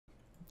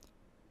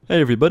Hey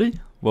everybody,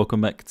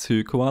 welcome back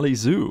to Koali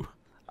Zoo.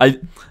 I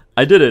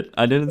did it.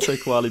 I didn't say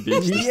Koali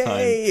Beach this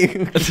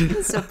time.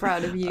 I'm so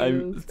proud of you.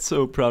 I'm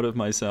so proud of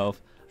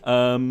myself.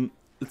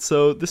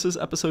 So this is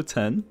episode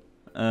 10,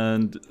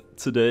 and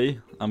today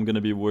I'm gonna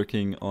be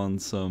working on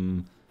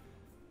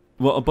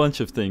a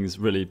bunch of things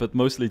really, but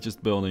mostly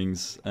just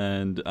buildings.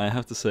 And I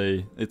have to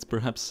say, it's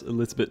perhaps a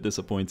little bit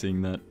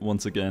disappointing that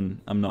once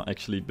again I'm not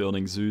actually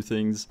building zoo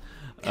things.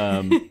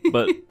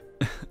 But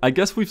I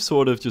guess we've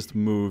sort of just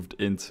moved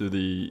into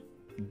the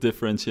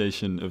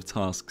differentiation of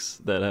tasks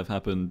that have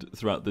happened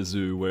throughout the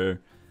zoo,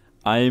 where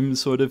I'm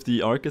sort of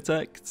the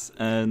architect,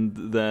 and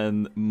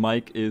then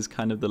Mike is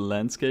kind of the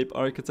landscape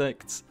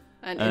architect,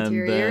 and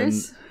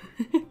interiors.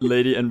 Then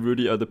Lady and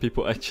Rudi are the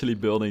people actually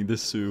building the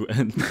zoo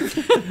and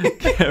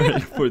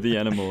caring for the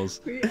animals.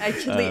 We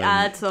actually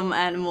add some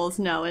animals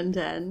now and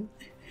then.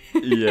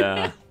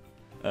 Yeah.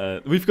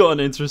 We've got an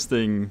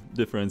interesting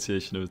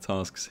differentiation of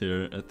tasks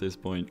here at this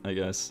point, I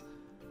guess.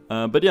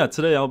 But yeah,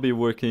 today I'll be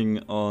working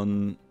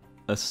on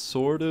a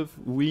sort of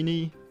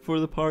weenie for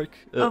the park.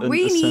 A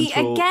weenie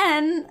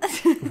again?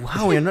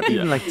 Wow, we're not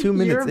even like 2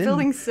 minutes in. You're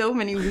building so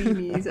many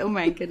weenies. Oh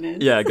my goodness.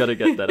 Yeah, I gotta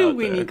get that out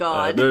Weenie there.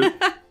 god.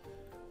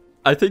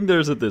 I think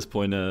there's at this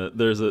point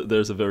there's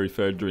a very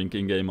fair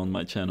drinking game on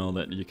my channel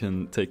that you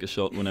can take a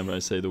shot whenever I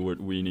say the word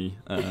weenie,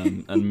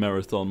 and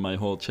marathon my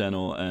whole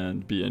channel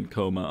and be in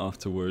coma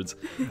afterwards.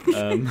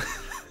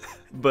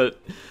 But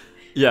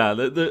yeah,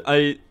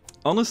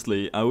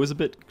 honestly, I was a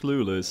bit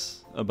clueless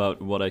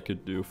about what I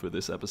could do for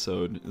this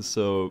episode,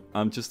 so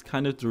I'm just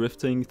kind of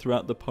drifting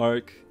throughout the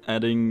park,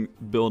 adding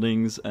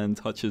buildings and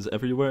touches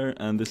everywhere,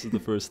 and this is the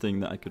first thing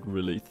that I could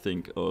really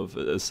think of.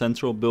 A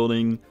central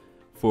building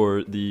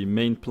for the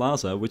main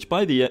plaza, which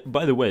by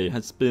the way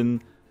has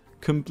been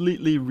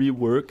completely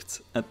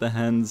reworked at the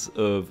hands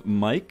of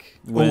Mike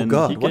when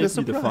he gave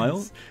me the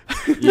file.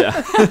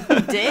 Yeah.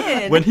 He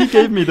did. When he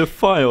gave me the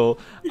file,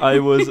 I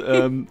was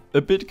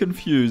a bit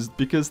confused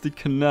because the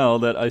canal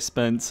that I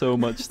spent so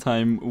much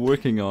time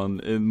working on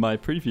in my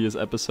previous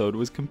episode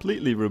was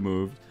completely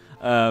removed.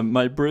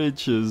 My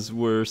bridges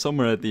were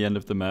somewhere at the end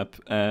of the map,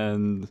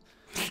 and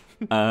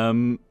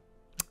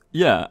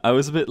yeah, I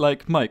was a bit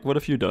like, Mike, what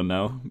have you done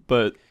now?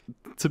 But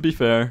to be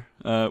fair,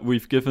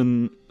 we've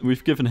given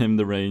him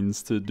the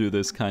reins to do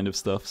this kind of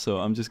stuff, so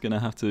I'm just gonna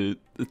have to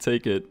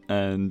take it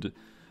and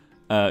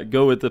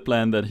go with the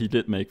plan that he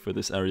did make for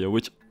this area,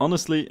 which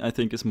honestly I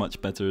think is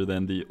much better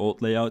than the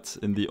old layout.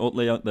 In the old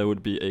layout, there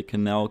would be a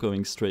canal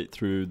going straight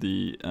through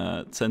the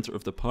center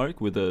of the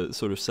park with a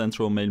sort of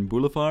central main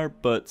boulevard,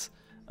 but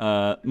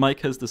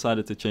Mike has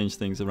decided to change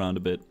things around a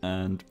bit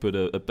and put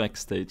a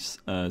backstage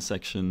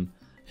section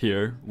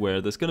here,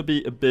 where there's going to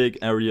be a big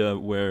area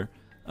where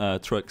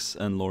trucks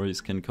and lorries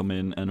can come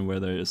in, and where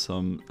there is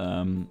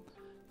some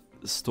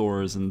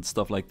stores and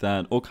stuff like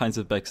that, all kinds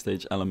of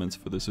backstage elements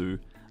for the zoo.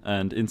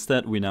 And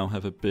instead we now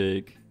have a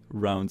big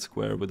round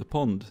square with a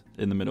pond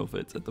in the middle of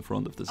it at the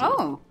front of the zoo.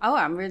 Oh,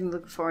 I'm really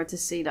looking forward to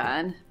see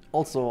that.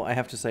 Also, I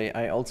have to say,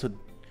 I also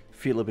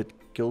feel a bit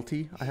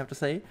guilty, I have to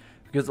say,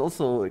 because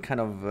also kind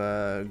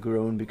of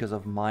grown because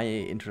of my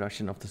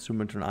introduction of the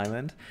Sumatran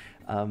island.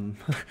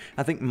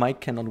 I think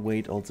Mike cannot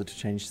wait also to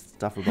change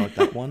stuff about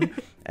that one.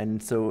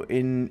 And so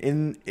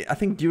I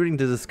think during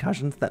the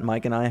discussions that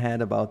Mike and I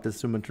had about the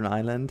Sumatran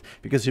island,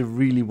 because he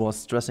really was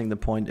stressing the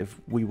point if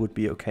we would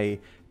be okay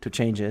to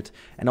change it,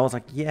 and I was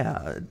like,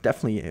 yeah,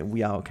 definitely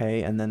we are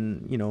okay. And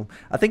then, you know,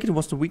 I think it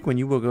was the week when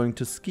you were going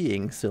to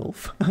skiing,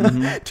 Silv,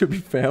 to be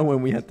fair,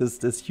 when we had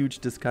this huge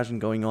discussion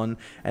going on,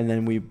 and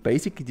then we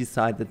basically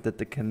decided that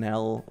the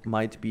canal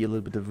might be a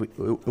little bit of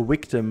a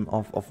victim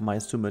of my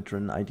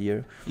Sumatran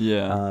idea.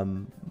 Yeah.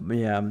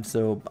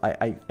 So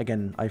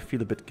I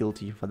feel a bit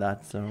guilty for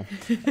that. So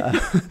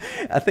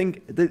I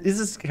think this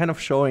is kind of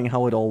showing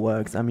how it all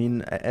works. I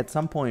mean, at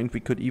some point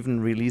we could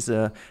even release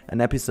an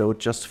episode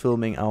just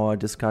filming our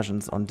discussions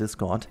on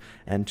Discord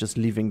and just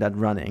leaving that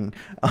running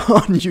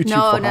on YouTube.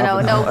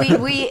 No.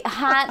 We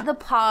had the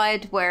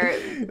pod where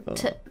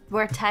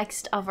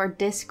text of our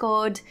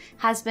Discord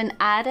has been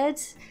added.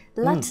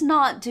 Let's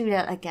not do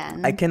that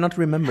again. I cannot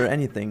remember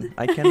anything.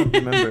 I cannot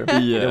remember.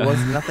 Yeah. There was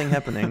nothing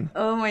happening.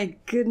 Oh my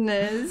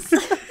goodness.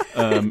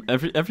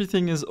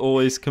 Everything is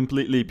always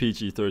completely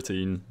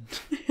PG-13.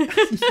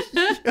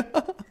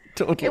 Yeah,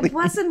 totally. It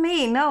wasn't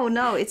me.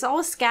 No. It's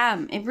all a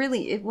scam.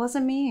 It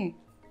wasn't me.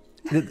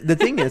 The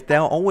thing is, there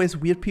are always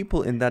weird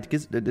people in that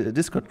the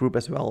Discord group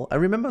as well. I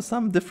remember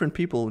some different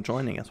people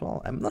joining as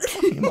well. I'm not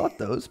talking about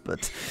those,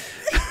 but...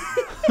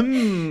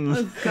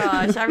 Oh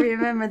gosh, I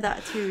remember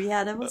that too.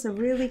 Yeah, that was a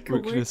really cool.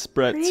 We're gonna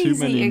spread too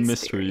many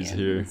mysteries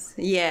here.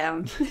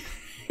 Yeah.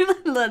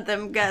 Let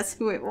them guess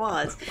who it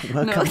was.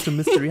 Welcome to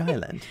Mystery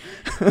Island.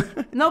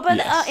 No, but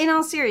Yes. In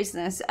all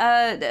seriousness,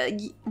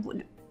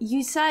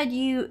 you said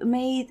you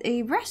made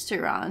a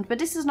restaurant, but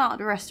this is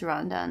not a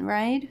restaurant then,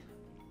 right?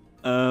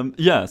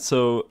 Yeah,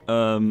 so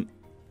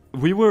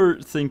we were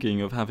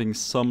thinking of having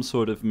some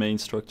sort of main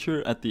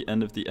structure at the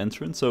end of the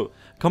entrance. So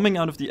coming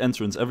out of the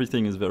entrance,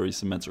 everything is very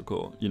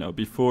symmetrical. You know,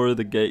 before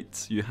the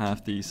gate, you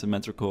have the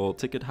symmetrical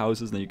ticket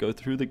houses. Then you go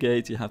through the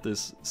gate, you have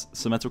this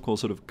symmetrical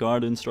sort of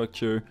garden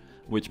structure,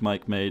 which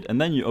Mike made.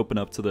 And then you open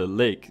up to the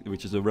lake,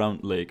 which is a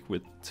round lake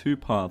with 2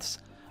 paths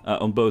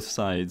on both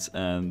sides.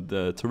 And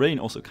the terrain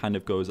also kind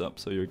of goes up.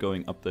 So you're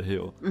going up the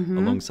hill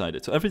alongside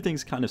it. So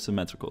everything's kind of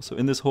symmetrical. So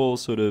in this whole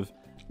sort of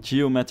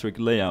geometric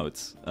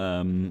layout,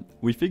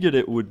 we figured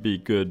it would be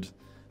good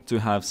to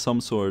have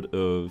some sort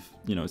of,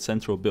 you know,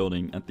 central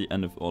building at the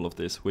end of all of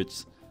this,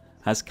 which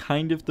has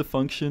kind of the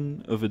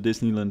function of a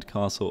Disneyland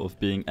castle of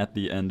being at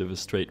the end of a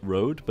straight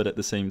road, but at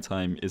the same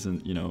time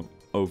isn't, you know,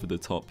 over the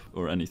top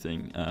or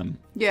anything.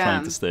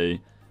 Trying to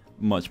stay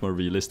much more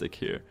realistic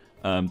here.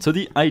 So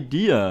the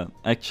idea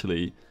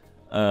actually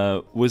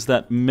was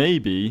that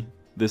maybe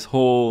this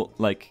whole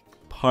like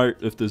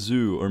part of the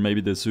zoo, or maybe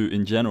the zoo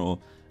in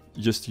general,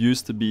 just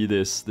used to be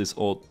this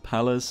old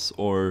palace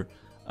or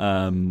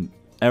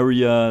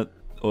area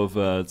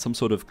of some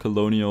sort of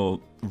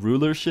colonial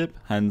rulership,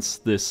 hence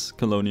this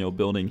colonial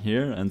building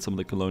here and some of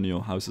the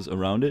colonial houses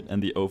around it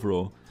and the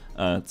overall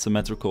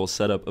symmetrical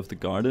setup of the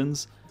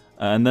gardens.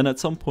 And then at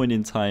some point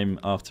in time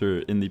after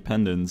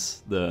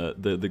independence,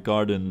 the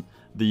garden,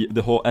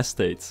 the whole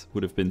estate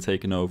would have been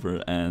taken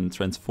over and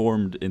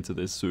transformed into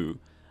this zoo.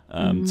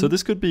 So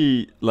this could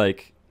be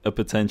like a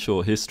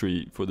potential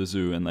history for the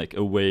zoo and like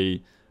a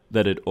way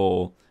that it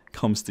all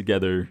comes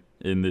together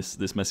in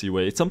this messy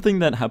way. It's something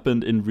that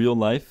happened in real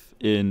life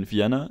in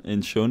Vienna, in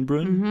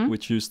Schönbrunn,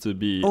 which used to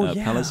be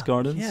Palace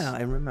Gardens. Yeah,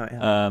 I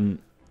remember.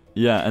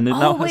 And it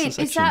now has a wait,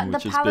 section is that the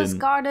which has Palace been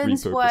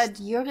Gardens repurposed. what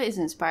Jure is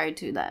inspired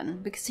to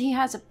then? Because he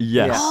has a...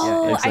 Yes,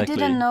 Oh, exactly. I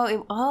didn't know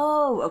it...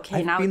 Oh, okay,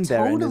 I've now been it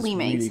there and it's totally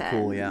makes really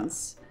cool,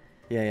 sense.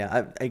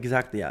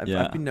 Exactly. I've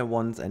Yeah. been there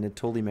once, and it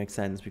totally makes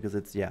sense because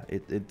it's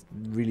it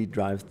really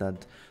drives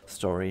that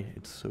story.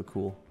 It's so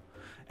cool.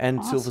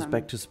 And Silver's Awesome.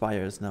 back to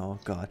spires now.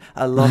 God,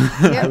 I love.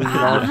 I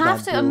love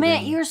have that to admit,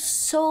 building. you're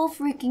so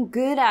freaking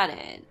good at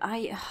it.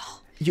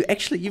 You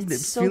actually even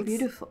It's it so feels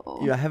beautiful.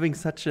 You're having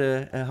such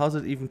a how's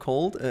it even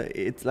called?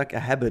 It's like a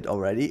habit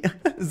already.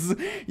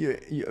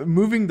 You're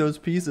moving those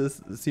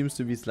pieces seems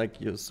to be like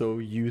you're so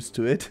used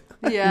to it.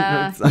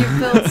 Yeah, it's like- you've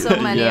built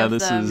so many Yeah, of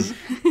this them. is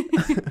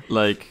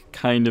like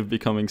kind of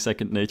becoming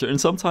second nature.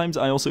 And sometimes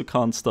I also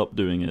can't stop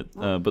doing it.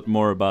 But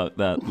more about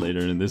that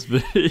later in this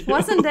video.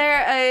 Wasn't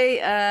there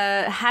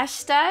a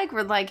hashtag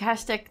with like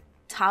hashtag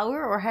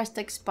tower or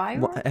hashtag spire?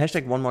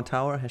 Hashtag one more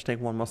tower. Hashtag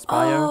one more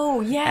spire.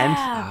 Oh,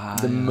 yeah. And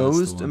the yeah, most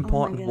that's the one.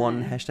 important Oh my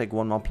one. God. Hashtag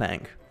one more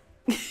plank.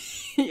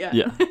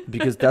 Yeah.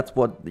 Because that's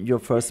what your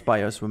first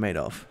spires were made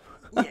of.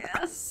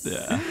 Yes.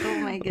 Yeah. Oh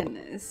my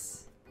goodness.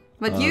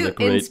 But Oh, you the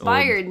great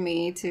inspired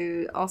me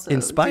to also do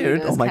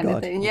Inspired? this Oh my kind of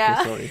God. thing. Okay,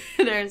 Yeah. sorry.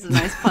 There's a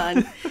nice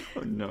pun. Oh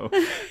no.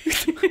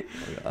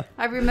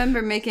 I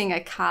remember making a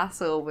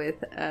castle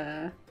with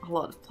a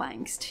lot of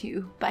planks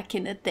too, back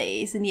in the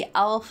days, in the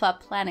Alpha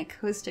Planet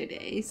Coaster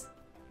days.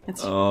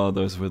 It's Oh,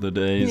 those were the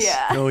days.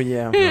 yeah. Oh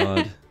yeah.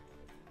 God.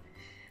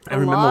 I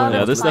remember lot when Yeah,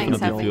 I of was this planks looking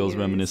definitely at have been feels used.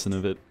 reminiscent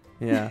of it.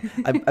 Yeah,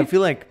 I feel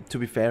like, to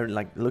be fair,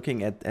 like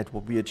looking at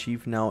what we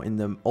achieve now in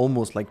the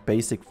almost like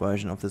basic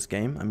version of this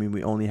game. I mean,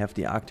 we only have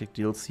the Arctic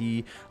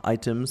DLC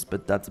items,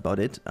 but that's about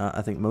it.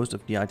 I think most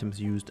of the items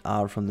used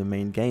are from the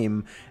main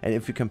game. And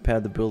if you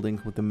compare the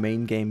buildings with the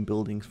main game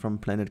buildings from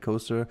Planet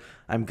Coaster,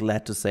 I'm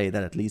glad to say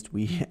that at least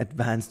we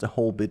advanced a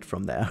whole bit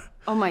from there.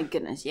 Oh my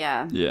goodness,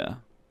 yeah. Yeah.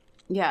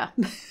 Yeah.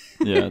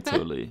 Yeah,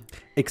 totally.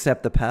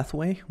 Except the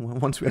pathway,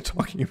 once we are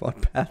talking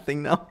about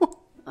pathing now.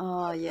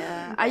 Oh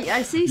yeah.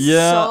 I see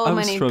Yeah, so I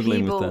was many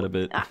struggling people. with that a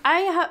bit. I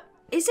have.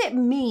 Is it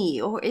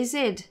me or is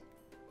it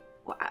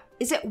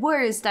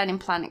worse than in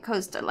Planet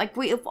Coaster? Like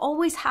we've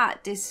always had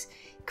this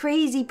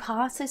crazy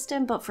path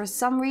system, but for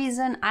some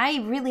reason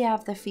I really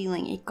have the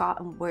feeling it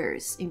got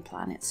worse in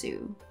Planet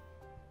Zoo.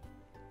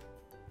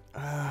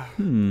 I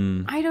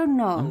don't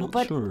know, I'm not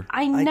but sure.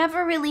 I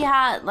never really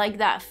had like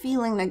that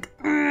feeling like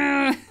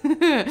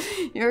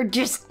you're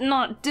just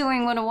not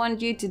doing what I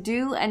want you to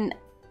do. And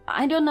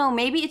I don't know,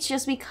 maybe it's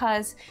just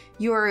because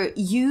your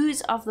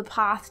use of the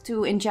path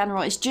to in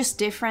general is just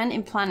different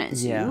in Planet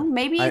Zoo. Yeah,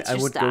 Maybe it's I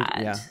just would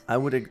that. I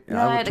would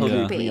That totally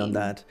could agree be. on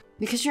that.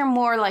 Because you're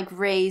more like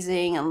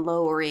raising and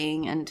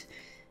lowering and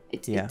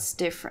Yeah. it's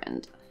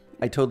different.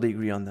 I totally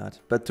agree on that.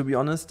 But to be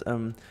honest,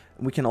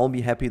 we can all be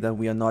happy that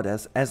we are not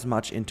as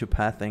much into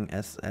pathing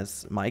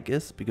as Mike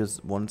is, because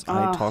once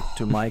I talked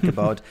to Mike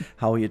about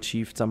how he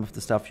achieved some of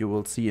the stuff you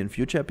will see in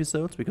future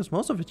episodes, because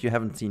most of it you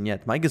haven't seen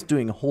yet. Mike is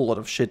doing a whole lot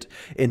of shit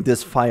in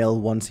this file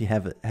once he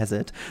has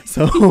it.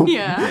 So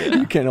Yeah.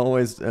 you can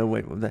always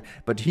wait with that.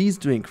 But he's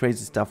doing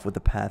crazy stuff with the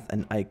path,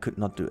 and I could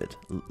not do it.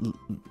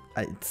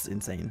 It's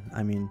insane.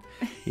 I mean,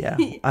 yeah.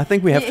 I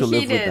think we have to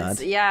live with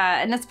that.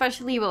 Yeah, and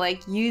especially with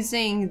like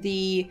using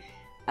the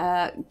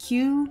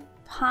Q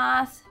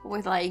path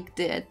with like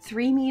the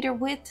 3-meter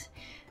width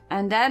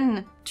and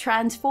then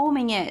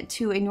transforming it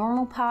to a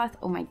normal path.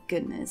 Oh my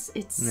goodness,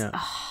 it's Yeah.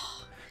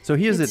 So So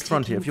here's It's it,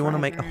 Frontier. If you want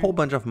to make a taking whole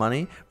bunch of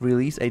money,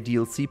 release a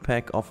DLC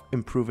pack of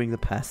improving the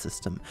pass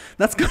system.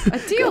 That's good. A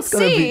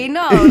DLC?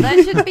 No,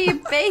 that should be a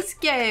base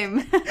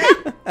game.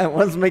 I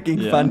was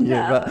making fun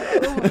here, but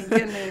Oh my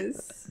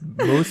goodness.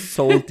 most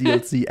sold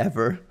DLC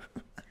ever.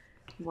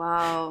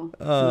 Wow.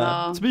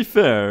 No. To be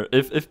fair,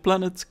 if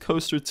Planet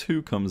Coaster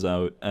 2 comes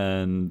out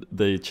and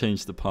they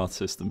change the path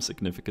system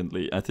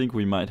significantly, I think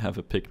we might have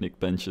a picnic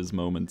benches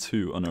moment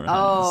too on our hands.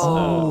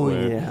 Oh,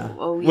 where yeah.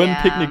 When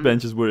picnic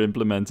benches were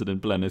implemented in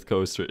Planet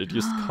Coaster, it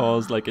just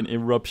caused like an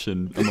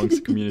eruption amongst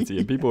the community,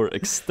 and people were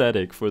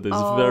ecstatic for this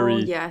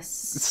very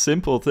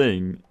simple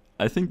thing.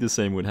 I think the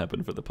same would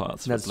happen for the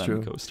paths That's for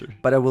Planet true. Coaster.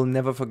 But I will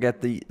never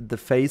forget the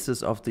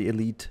faces of the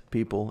elite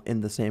people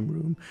in the same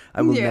room.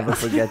 I will never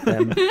forget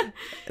them.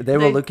 They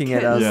were looking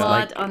at us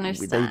like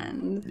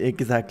understand.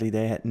 Exactly,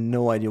 they had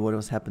no idea what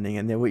was happening,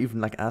 and they were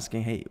even like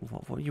asking, "Hey,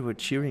 what you were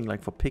cheering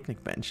like for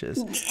picnic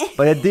benches?"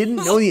 But I didn't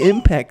know the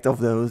impact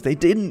of those. They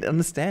didn't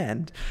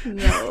understand.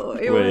 No,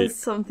 it Wait, was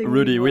something.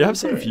 Rudy, we have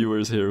some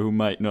viewers here who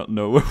might not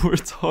know what we're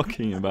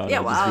talking about.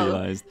 Yeah, I just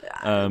realized.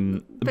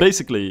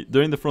 Basically,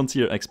 during the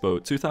Frontier Expo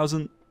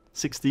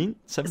 2016,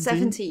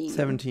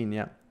 17,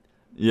 yeah.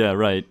 Yeah,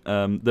 right.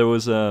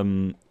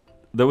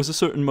 There was a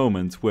certain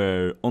moment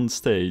where on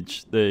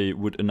stage they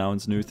would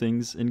announce new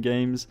things in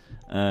games,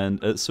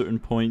 and at certain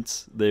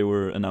points they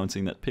were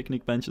announcing that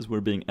picnic benches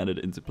were being added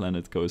into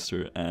Planet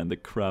Coaster, and the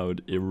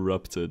crowd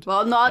erupted.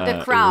 Well, not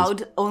the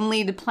crowd,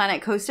 only the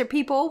Planet Coaster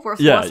people. Was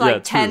Yeah,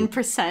 like true.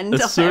 10% A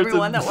of certain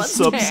everyone that was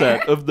subset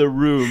there. of the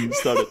room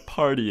started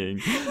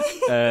partying,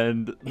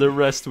 and the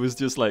rest was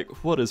just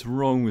like, what is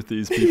wrong with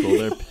these people?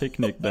 They're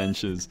picnic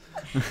benches.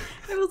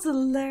 It was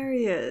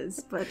hilarious,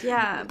 but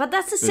yeah, but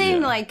that's the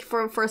same like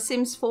for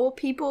Sims 4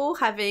 people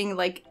having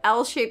like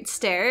L-shaped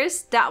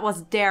stairs. That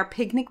was their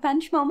picnic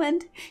bench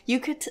moment. You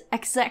could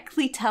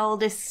exactly tell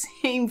the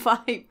same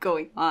vibe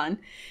going on.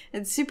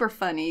 It's super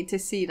funny to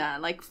see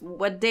that. Like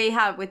what they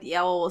had with the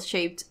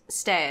L-shaped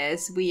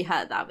stairs, we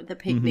had that with the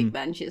picnic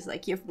benches.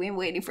 Like you've been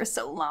waiting for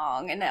so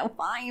long, and now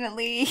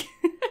finally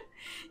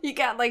you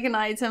got like an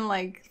item.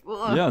 Like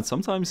yeah,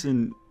 sometimes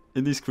in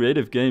these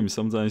creative games,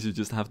 sometimes you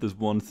just have this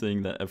one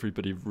thing that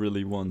everybody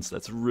really wants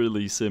that's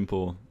really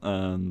simple,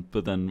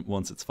 but then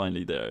once it's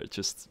finally there, it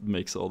just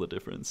makes all the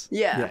difference.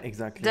 Yeah,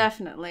 exactly.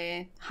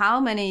 Definitely. How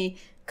many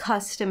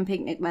custom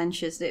picnic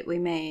benches did we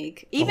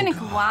make? Even in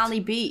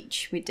Koali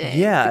Beach we did.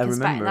 Yeah, I because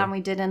remember. back then we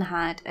didn't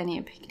had any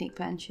picnic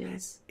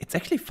benches. It's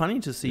actually funny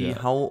to see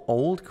how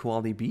old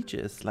Koali Beach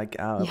is. Like,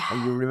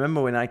 you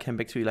remember when I came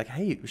back to you, like,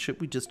 hey,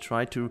 should we just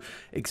try to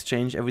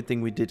exchange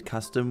everything we did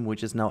custom,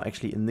 which is now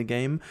actually in the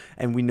game?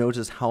 And we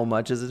noticed how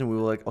much is it, and we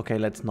were like, okay,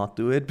 let's not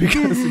do it,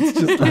 because it's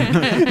just like,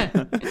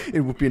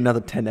 it would be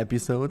another 10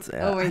 episodes.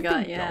 Oh my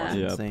God, That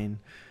was insane.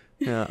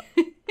 Yeah.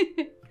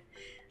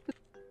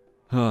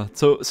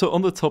 So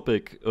on the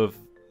topic of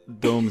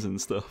domes and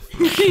stuff.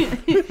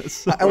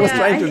 I was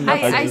trying to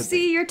I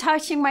see you're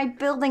touching my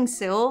building,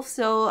 Silv,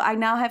 so I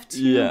now have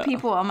two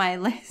people on my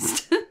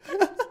list.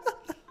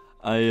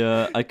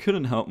 I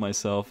couldn't help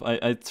myself.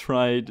 I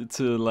tried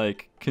to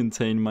like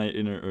contain my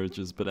inner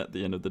urges, but at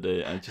the end of the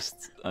day, I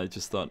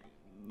just thought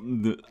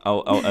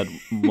I'll add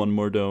one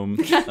more dome.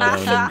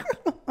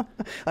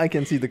 I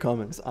can see the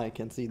comments. I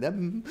can see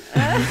them.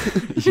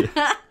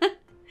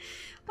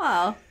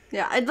 Well,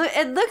 yeah,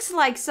 it looks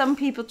like some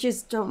people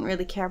just don't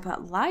really care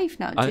about life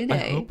now, do they?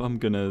 I hope I'm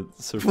gonna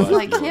survive.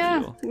 Like, the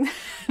yeah. ordeal.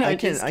 No, I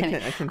just can.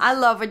 kidding. I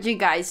love what you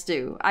guys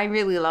do. I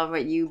really love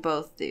what you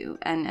both do,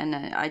 and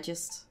I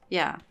just,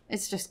 yeah,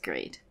 it's just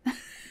great.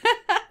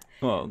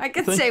 Well, I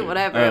could thank say you.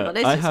 whatever, but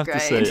it's I just have great.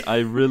 to say, I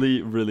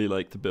really, really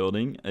like the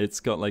building. It's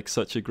got like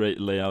such a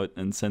great layout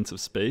and sense of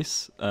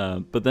space.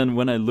 But then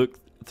when I looked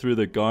through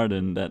the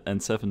garden that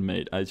N7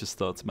 made, I just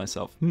thought to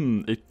myself,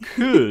 it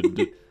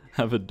could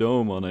have a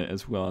dome on it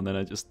as well. And then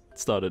I just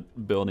started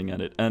building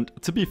at it. And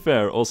to be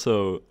fair,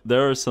 also,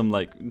 there are some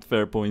like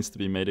fair points to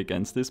be made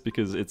against this,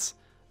 because it's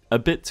a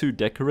bit too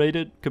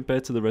decorated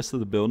compared to the rest of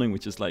the building,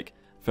 which is like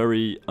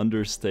very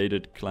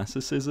understated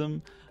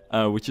classicism.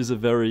 Which is a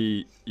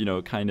very,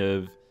 kind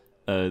of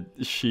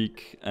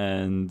chic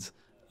and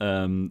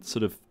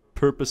sort of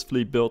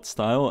purposefully built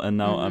style. And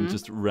now I'm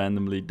just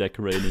randomly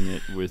decorating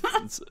it with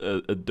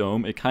a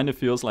dome. It kind of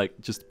feels like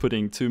just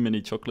putting too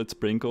many chocolate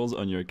sprinkles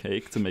on your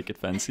cake to make it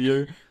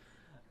fancier.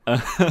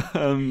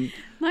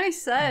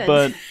 Nice said.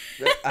 But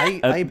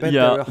I bet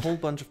there are a whole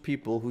bunch of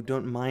people who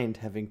don't mind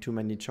having too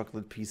many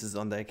chocolate pieces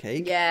on their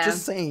cake. Yeah.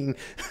 Just saying.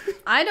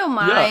 I don't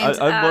mind. Yeah,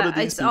 I'm one of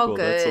these it's all people.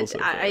 That's good. also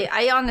fair.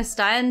 I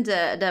understand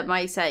that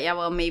Mike said, yeah,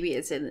 well, maybe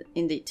it's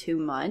indeed too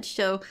much.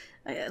 So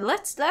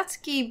let's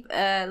give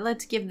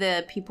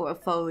the people a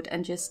vote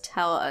and just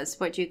tell us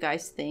what you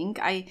guys think.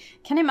 I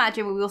can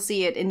imagine we will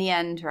see it in the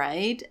end,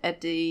 right?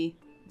 At the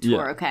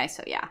tour. Yeah. Okay,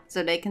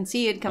 so they can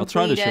see it I'll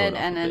try to show completed, it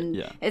off and a then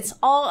bit, yeah. it's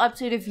all up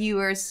to the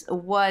viewers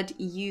what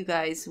you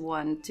guys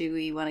want. Do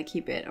we want to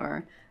keep it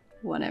or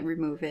want to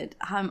remove it?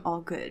 I'm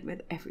all good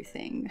with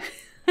everything.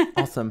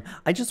 Awesome.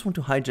 I just want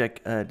to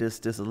hijack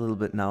this a little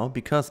bit now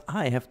because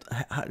I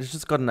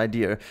just got an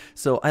idea.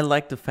 So I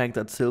like the fact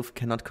that Silv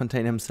cannot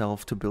contain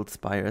himself to build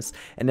spires.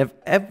 And if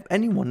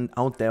anyone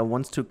out there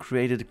wants to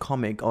create a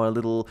comic or a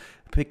little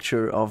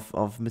picture of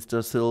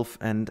Mr. Silv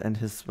and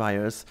his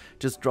spires,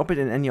 just drop it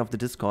in any of the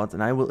Discords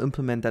and I will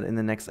implement that in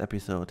the next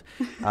episode.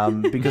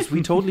 Because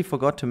we totally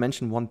forgot to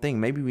mention one thing.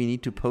 Maybe we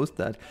need to post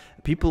that.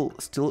 People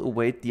still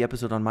await the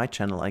episode on my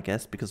channel, I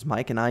guess, because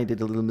Mike and I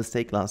did a little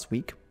mistake last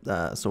week.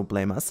 So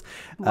blame us.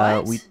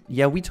 What?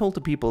 We told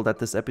the people that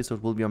this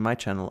episode will be on my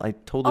channel. I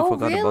totally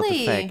forgot about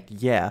the fact.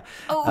 Yeah.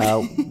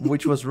 Oh.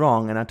 Which was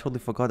wrong, and I totally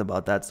forgot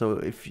about that. So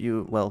if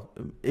you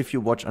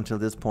watch until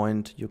this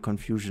point, your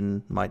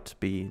confusion might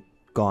be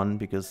gone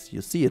because you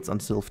see it's on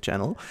Silv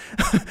channel.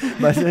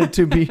 But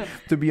to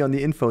be on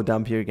the info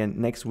dump here again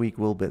next week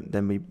will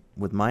be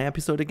with my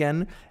episode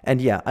again.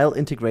 And yeah, I'll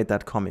integrate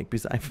that comic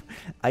because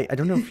I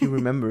don't know if you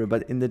remember,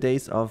 but in the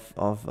days of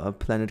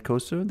Planet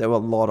Coaster, there were a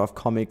lot of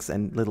comics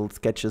and little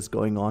sketches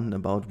going on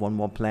about one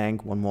more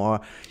plank, one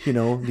more,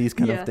 these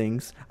kind of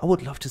things. I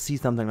would love to see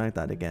something like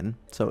that again.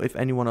 So if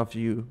any one of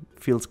you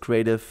feels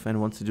creative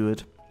and wants to do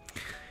it,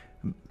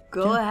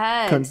 go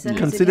ahead.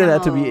 Consider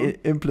that to be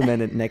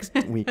implemented next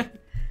week.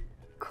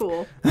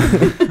 Cool.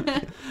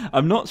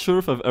 I'm not sure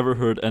if I've ever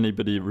heard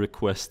anybody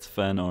request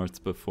fan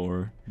art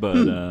before, but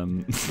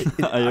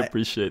I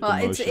appreciate the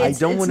motion.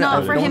 It's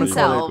not for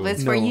himself,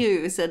 it's for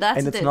you, so that's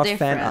and it's the not difference.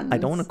 fan art. I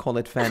don't want to call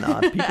it fan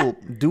art. People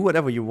do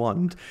whatever you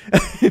want.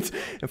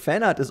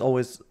 Fan art is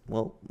always,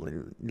 well,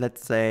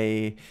 let's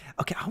say,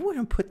 okay, how would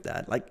I put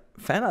that? Like,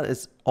 fan art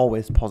is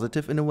always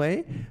positive in a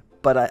way,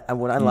 but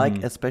what I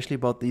like especially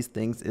about these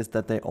things is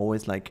that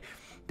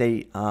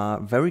they are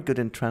very good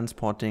in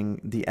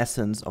transporting the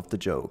essence of the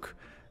joke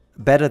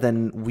better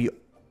than we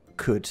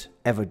could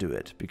ever do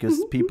it,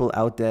 because people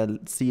out there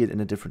see it in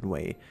a different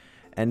way.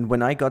 And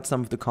when I got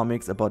some of the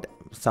comics about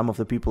some of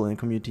the people in the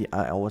community,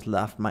 I always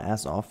laughed my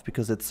ass off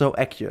because it's so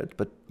accurate,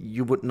 but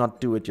you would not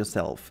do it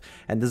yourself.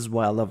 And this is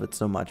why I love it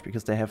so much,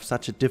 because they have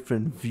such a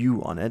different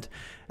view on it.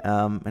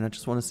 And I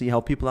just want to see how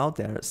people out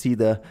there see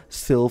the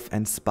Silv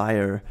and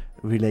Spire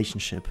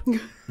relationship.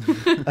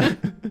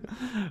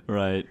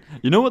 Right.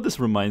 You know what this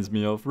reminds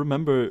me of?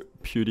 Remember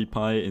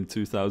PewDiePie in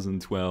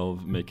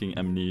 2012 making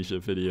amnesia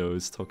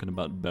videos talking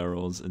about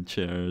barrels and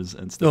chairs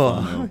and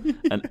Stefano?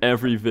 And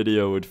every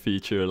video would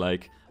feature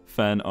like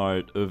fan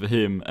art of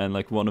him and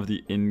like one of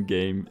the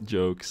in-game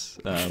jokes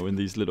in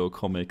these little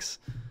comics.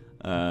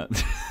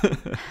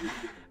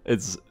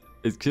 It's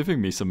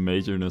giving me some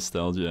major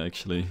nostalgia,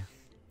 actually.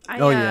 I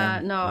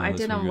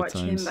didn't watch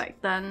him times.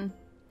 back then.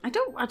 I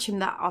don't watch him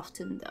that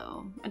often,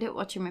 though. I did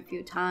watch him a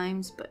few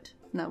times, but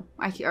no,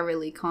 I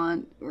really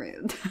can't.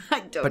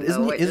 I don't but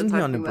know. isn't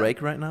he on a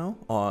break right now?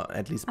 Or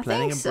at least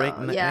planning a break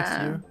next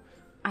year?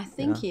 I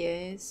think he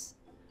is.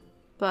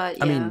 But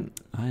yeah.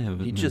 I mean,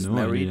 he just no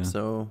married, idea.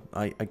 so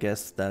I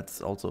guess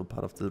that's also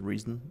part of the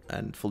reason,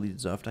 and fully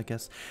deserved, I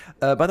guess.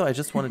 By the way, I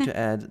just wanted to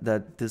add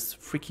that this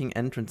freaking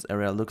entrance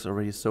area looks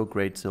already so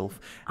great, Silv.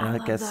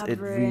 And I guess it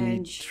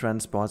really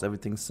transports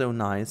everything so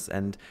nice.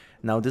 And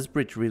now this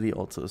bridge really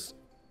also is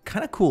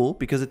kind of cool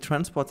because it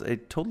transports a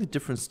totally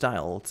different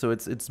style. So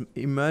it's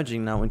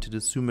emerging now into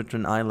the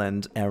Sumatran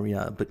island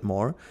area a bit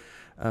more,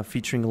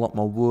 featuring a lot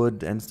more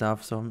wood and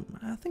stuff. So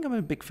I think I'm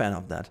a big fan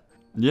of that.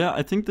 Yeah,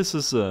 I think this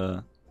is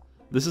the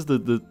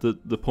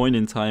point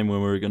in time where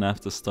we're gonna have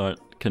to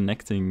start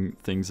connecting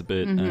things a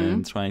bit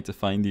and trying to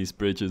find these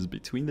bridges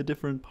between the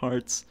different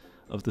parts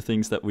of the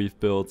things that we've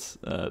built,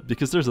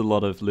 because there's a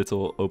lot of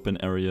little open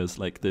areas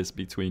like this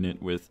between it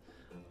with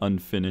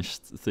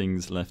unfinished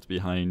things left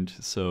behind.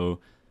 So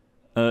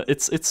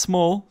it's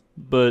small,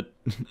 but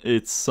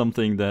it's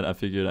something that I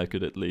figured I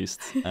could at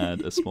least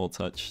add a small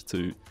touch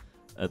to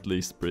at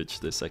least bridge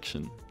this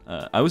section.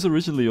 I was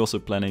originally also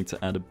planning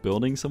to add a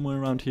building somewhere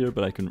around here,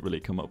 but I couldn't really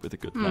come up with a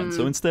good plan.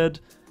 So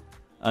instead,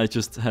 I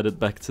just headed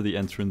back to the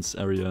entrance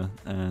area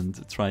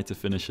and tried to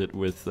finish it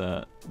with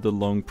the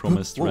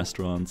long-promised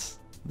restaurants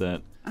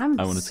that I wanted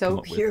to come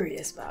up with. I'm so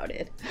curious about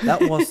it.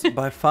 That was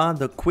by far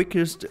the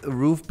quickest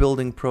roof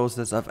building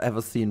process I've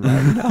ever seen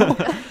right now.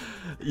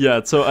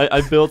 Yeah, so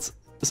I built...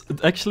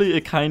 Actually,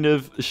 it kind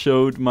of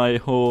showed my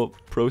whole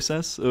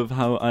process of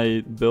how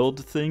I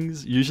build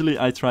things. Usually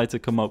I try to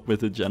come up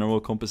with a general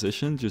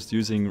composition just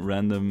using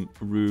random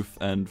roof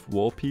and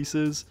wall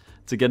pieces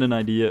to get an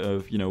idea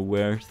of,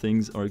 where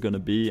things are going to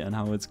be and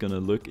how it's going to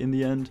look in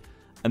the end.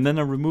 And then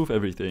I remove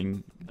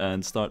everything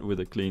and start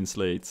with a clean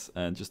slate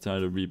and just try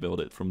to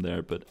rebuild it from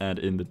there, but add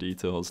in the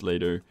details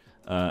later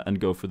and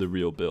go for the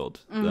real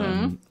build.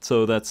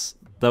 So that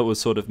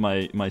was sort of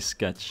my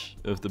sketch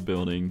of the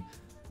building.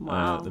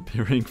 Wow.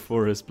 Appearing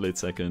for a split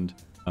second.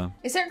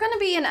 Is there going to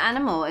be an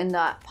animal in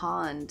that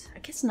pond? I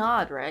guess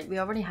not, right? We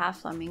already have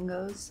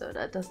flamingos, so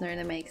that doesn't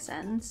really make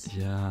sense.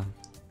 Yeah.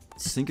 I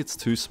think it's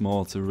too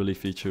small to really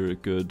feature a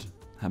good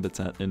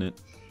habitat in it.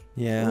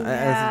 Yeah, I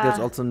think there's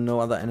also no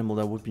other animal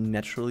that would be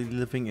naturally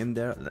living in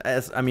there.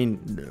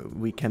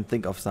 We can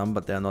think of some,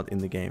 but they're not in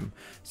the game.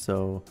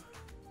 So,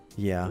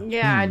 yeah.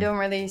 Yeah, I don't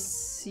really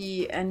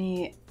see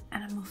any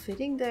And I'm not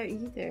fitting there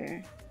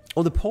either.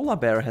 Oh, the polar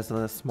bear has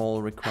a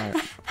small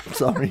requirement.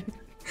 Sorry.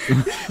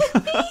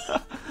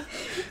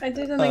 I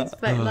didn't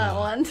expect that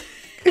one.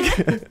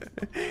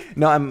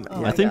 No, I'm.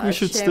 Oh Yeah. I think we gosh,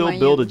 should shame still on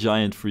build you. a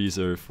giant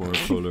freezer for a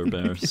polar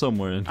bear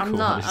somewhere in I'm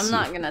Koali Zoo.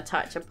 not gonna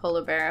touch a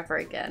polar bear ever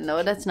again.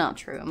 No, that's not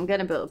true. I'm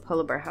gonna build a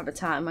polar bear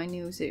habitat in my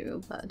new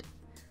zoo, but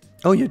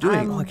Oh, you're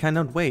doing. I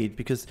cannot wait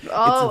because it's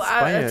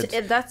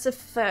inspired. that's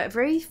a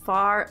very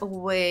far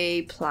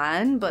away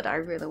plan, but I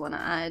really want to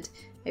add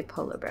a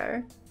polar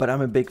bear. But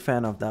I'm a big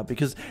fan of that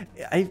because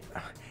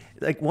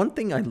one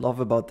thing I love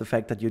about the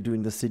fact that you're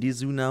doing the city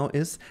zoo now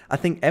is I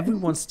think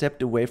everyone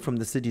stepped away from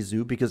the city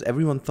zoo because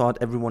everyone thought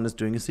everyone is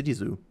doing a city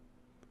zoo.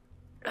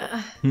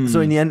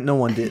 So in the end, no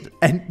one did,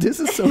 and this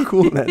is so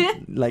cool that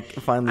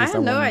finally I had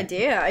someone. no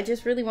idea. I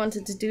just really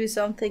wanted to do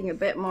something a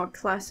bit more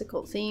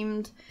classical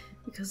themed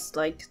because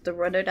the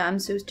Rotterdam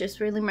Zoo is just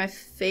really my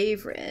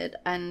favorite,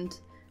 and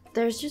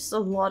there's just a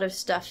lot of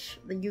stuff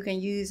that you can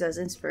use as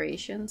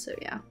inspiration. So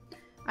yeah,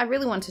 I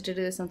really wanted to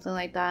do something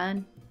like that.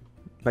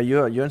 But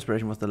your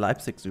inspiration was the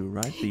Leipzig Zoo,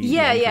 right? The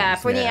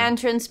The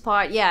entrance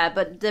part, yeah.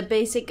 But the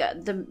basic,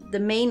 the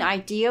main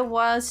idea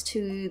was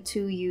to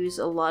use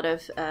a lot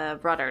of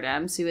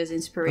Rotterdam Zoo as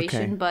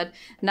inspiration. Okay. But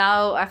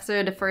now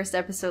after the first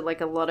episode,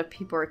 a lot of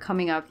people are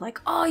coming up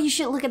like, oh, you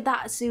should look at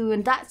that zoo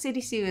and that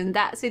city zoo and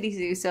that city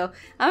zoo. So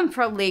I'm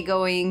probably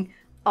going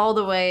all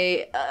the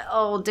way,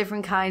 all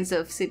different kinds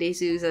of city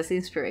zoos as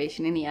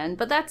inspiration in the end.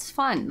 But that's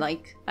fun.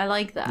 I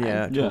like that.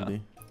 Yeah,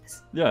 totally.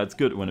 Yeah, it's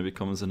good when it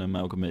becomes an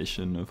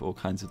amalgamation of all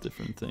kinds of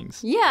different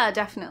things. Yeah,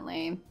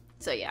 definitely.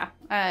 So yeah,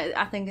 I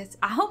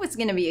hope it's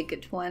gonna be a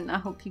good one. I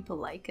hope people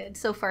like it.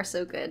 So far,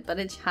 so good. But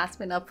it has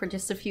been up for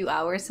just a few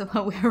hours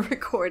while we were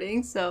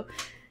recording. So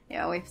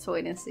yeah, we have to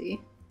wait and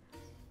see.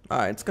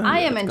 Alright,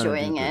 I am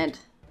enjoying it.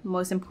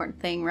 Most important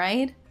thing,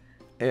 right?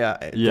 Yeah.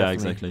 Yeah, definitely.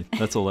 exactly.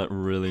 That's all that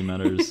really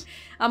matters.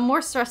 I'm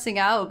more stressing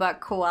out about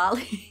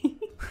Koali.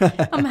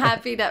 I'm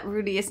happy that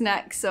Rudi is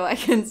next, so I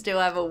can still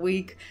have a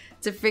week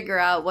to figure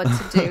out what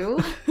to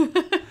do.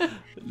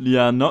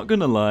 Yeah, not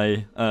gonna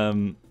lie.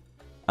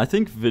 I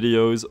think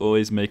videos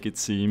always make it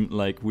seem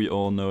like we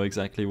all know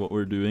exactly what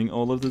we're doing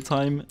all of the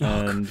time.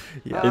 And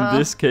in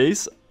this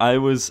case, I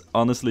was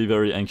honestly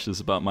very anxious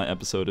about my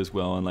episode as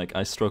well. And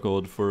I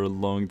struggled for a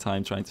long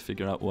time trying to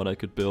figure out what I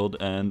could build.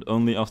 And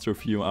only after a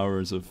few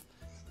hours of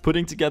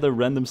putting together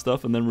random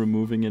stuff and then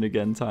removing it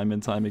again time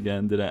and time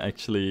again did I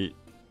actually,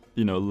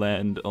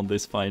 land on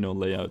this final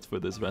layout for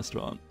this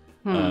restaurant.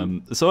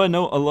 So I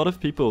know a lot of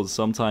people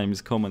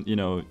sometimes comment,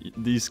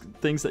 these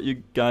things that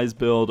you guys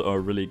build are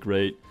really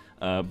great,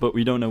 but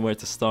we don't know where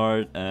to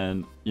start,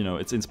 and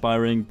it's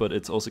inspiring, but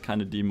it's also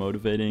kind of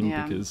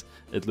demotivating because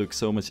it looks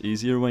so much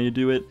easier when you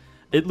do it.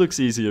 It looks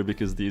easier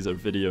because these are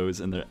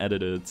videos and they're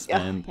edited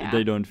and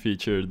they don't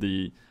feature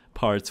the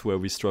parts where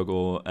we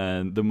struggle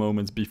and the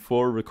moments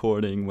before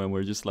recording when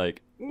we're just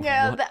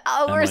the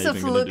hours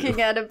of looking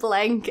at a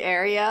blank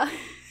area.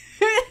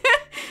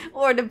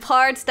 Or the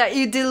parts that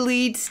you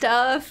delete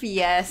stuff,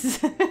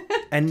 yes.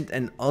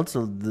 and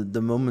also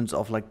the moments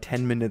of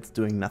 10 minutes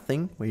doing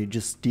nothing, where you're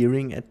just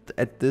staring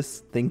at this,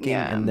 thinking,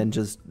 and then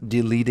just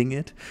deleting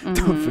it.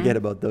 Don't forget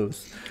about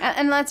those.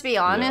 And let's be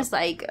honest,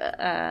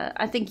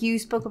 I think you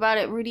spoke about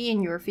it, Rudi,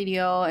 in your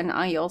video, and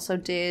I also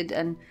did.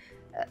 And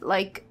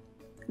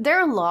there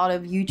are a lot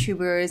of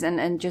YouTubers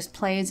and just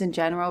players in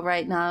general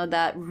right now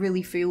that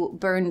really feel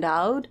burned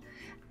out.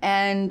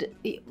 And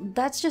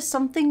that's just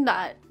something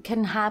that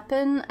can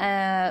happen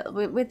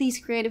with these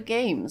creative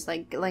games.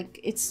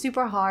 It's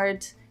super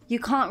hard. You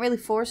can't really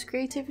force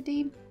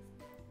creativity.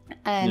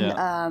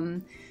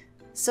 And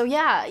so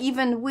yeah,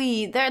 even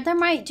there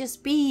might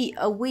just be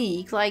a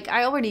week.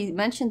 I already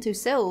mentioned to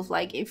Silv,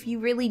 if you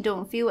really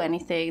don't feel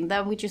anything,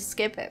 then we just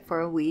skip it for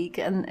a week.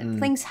 And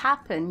things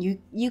happen.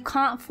 You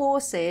can't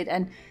force it.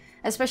 And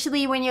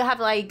especially when you have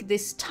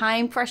this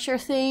time pressure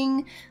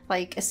thing,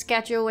 a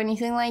schedule or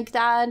anything like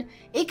that,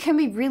 it can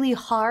be really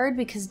hard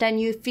because then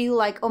you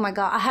feel oh my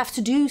god, I have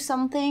to do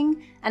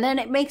something, and then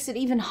it makes it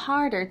even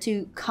harder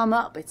to come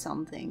up with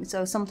something.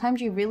 So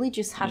sometimes you really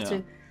just have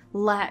to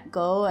let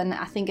go. And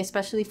I think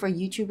especially for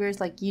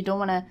YouTubers, you don't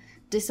want to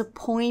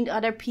disappoint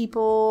other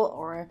people,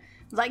 or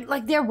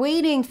they're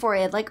waiting for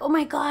it. Oh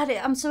my god,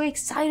 I'm so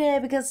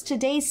excited because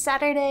today's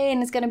Saturday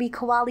and it's gonna be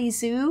Koali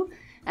Zoo.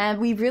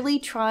 And we really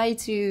try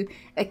to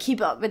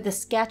keep up with the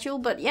schedule.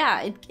 But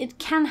yeah, it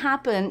can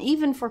happen,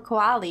 even for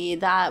Koali,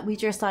 that we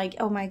just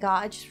oh my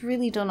god, I just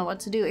really don't know what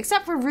to do.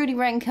 Except for Rudi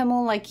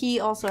Rennkamel, he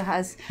also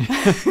has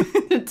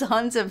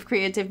tons of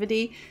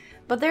creativity.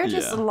 But there are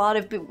just a lot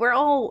of people. We're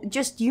all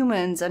just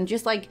humans. And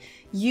just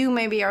you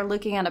maybe are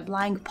looking at a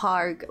blank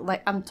park.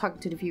 I'm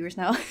talking to the viewers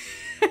now.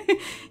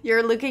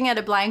 You're looking at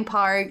a blank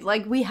park.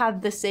 We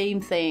have the same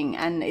thing.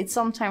 And it's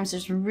sometimes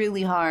just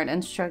really hard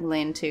and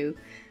struggling to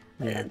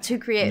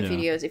create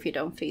videos if you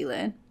don't feel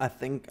it. I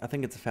think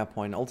it's a fair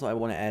point. Also, I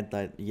want to add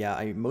that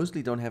I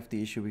mostly don't have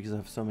the issue because I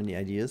have so many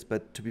ideas.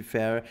 But to be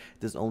fair,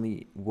 this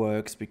only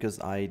works because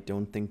I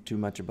don't think too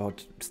much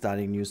about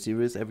starting new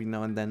series every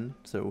now and then.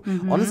 So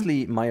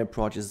honestly, my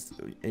approach is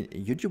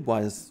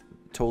YouTube-wise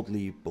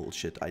totally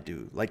bullshit I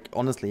do. Like,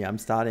 honestly, I'm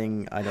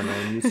starting, I don't know,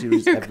 a new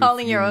series every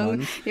calling few your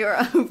months.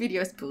 own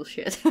videos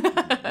bullshit.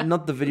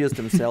 Not the videos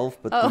themselves,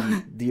 but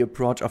the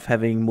approach of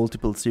having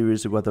multiple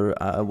series, whether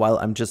while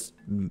I'm just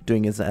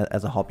doing it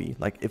as a hobby.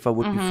 Like, if I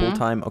would be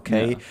full-time,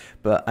 okay,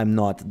 but I'm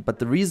not. But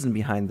the reason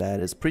behind that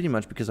is pretty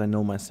much because I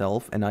know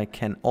myself and I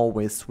can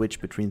always switch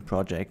between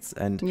projects.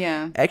 And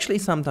actually,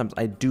 sometimes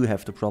I do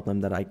have the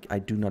problem that I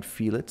do not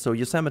feel it. So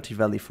Yosemite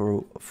Valley,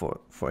 for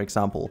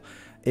example,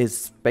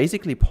 is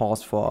basically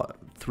paused for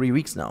 3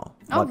 weeks now.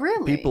 Oh,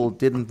 really? People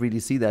didn't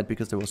really see that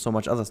because there was so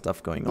much other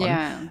stuff going on.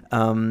 Yeah.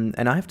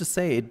 And I have to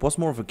say, it was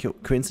more of a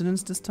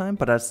coincidence this time,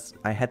 but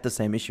I had the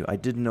same issue. I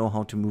didn't know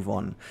how to move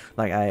on.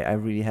 Like, I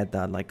really had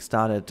that, like,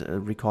 started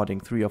recording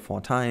 3 or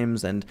 4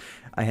 times, and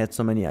I had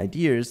so many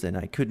ideas, and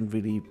I couldn't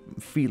really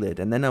feel it.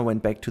 And then I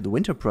went back to the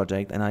winter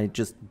project, and I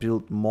just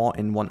built more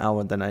in 1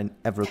 hour than I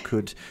ever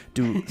could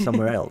do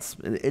somewhere else.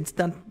 It's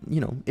that,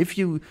 you know,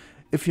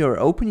 if you're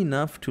open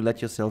enough to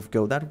let yourself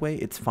go that way,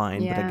 it's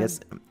fine. But I guess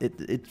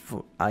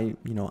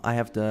I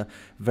have the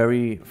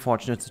very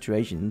fortunate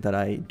situation that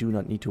I do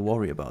not need to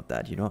worry about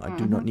that. You know, I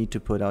do not need to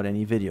put out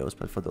any videos.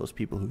 But for those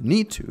people who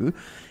need to,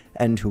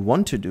 and who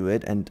want to do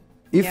it, and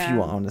if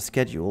you are on a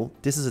schedule,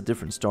 this is a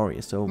different story.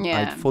 So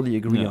I fully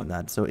agree on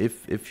that. So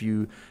if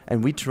you,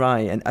 and we try,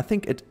 and I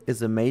think it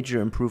is a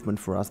major improvement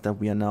for us that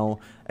we are now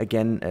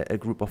again a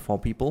group of 4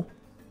 people.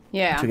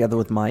 Together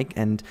with Mike,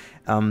 and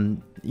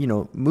you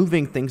know,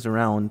 moving things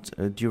around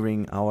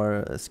during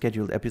our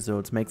scheduled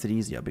episodes makes it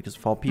easier because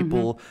 4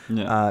 people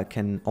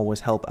can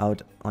always help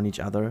out on each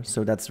other.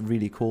 So that's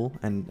really cool,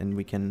 and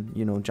we can,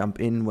 you know,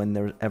 jump in when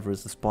there ever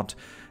is a spot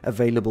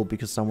available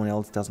because someone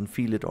else doesn't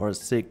feel it or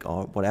is sick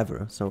or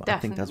whatever. So I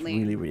think that's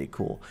really, really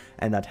cool,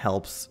 and that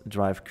helps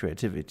drive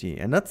creativity,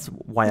 and that's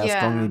why I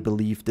strongly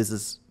believe this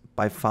is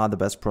by far the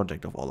best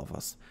project of all of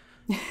us.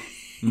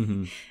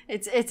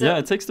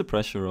 It takes the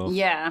pressure off.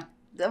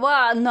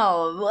 Well,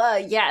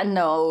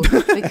 no,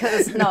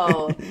 because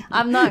no,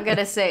 I'm not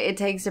gonna say it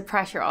takes the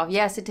pressure off.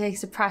 Yes, it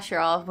takes the pressure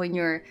off when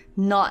you're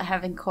not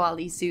having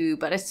Koali Zoo,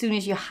 but as soon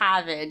as you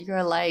have it,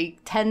 you're like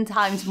 10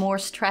 times more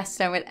stressed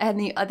than with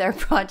any other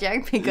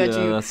project because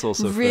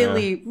you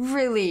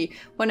really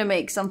want to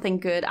make something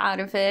good out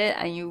of it,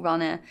 and you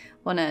wanna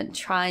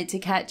try to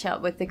catch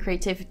up with the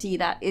creativity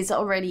that is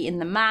already in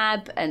the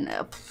map. And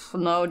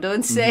no,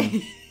 don't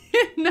say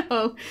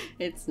no,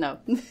 it's no.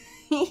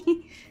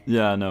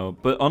 Yeah, no,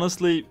 but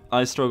honestly,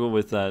 I struggle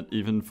with that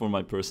even for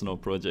my personal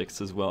projects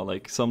as well.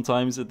 Like,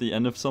 sometimes at the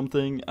end of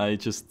something, I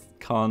just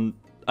can't,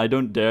 I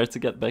don't dare to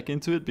get back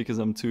into it because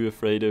I'm too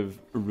afraid of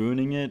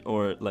ruining it,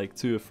 or like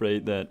too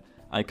afraid that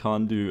I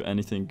can't do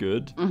anything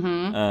good.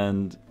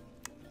 And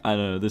I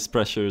don't know, this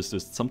pressure is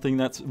just something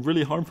that's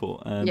really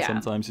harmful, and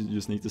sometimes you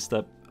just need to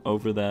step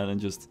over that and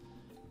just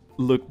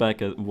look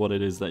back at what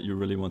it is that you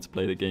really want to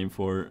play the game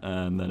for,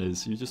 and that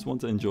is you just want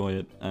to enjoy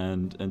it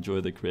and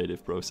enjoy the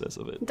creative process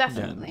of it.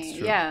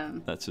 Definitely,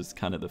 that's just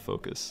kind of the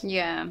focus.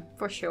 Yeah,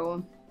 for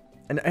sure.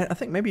 And I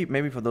think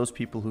maybe for those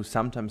people who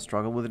sometimes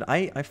struggle with it,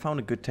 I found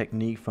a good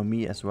technique for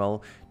me as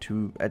well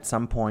to at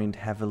some point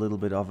have a little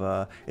bit of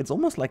a, it's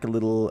almost like a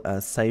little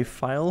save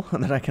file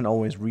that I can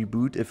always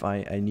reboot if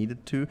I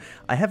needed to.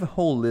 I have a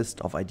whole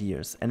list of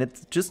ideas, and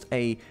it's just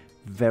a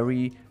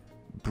very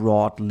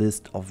broad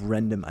list of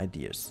random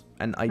ideas,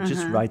 and I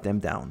just write them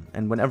down,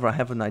 and whenever I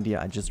have an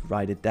idea I just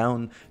write it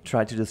down,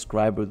 try to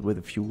describe it with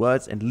a few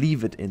words and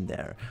leave it in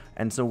there.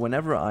 And so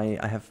whenever I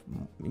have,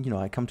 you know,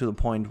 I come to the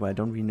point where I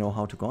don't really know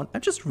how to go on, I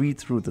just read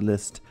through the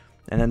list,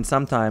 and then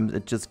sometimes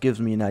it just gives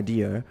me an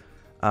idea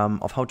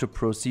of how to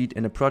proceed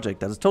in a project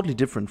that is totally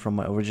different from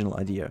my original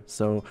idea.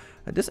 So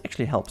this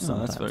actually helps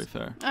sometimes. That's very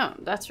fair. Oh,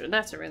 that's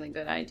a really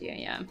good idea.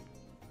 Yeah,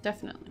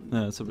 definitely.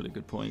 Yeah, that's a really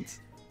good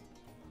point.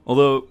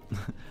 Although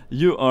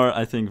you are,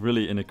 I think,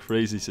 really in a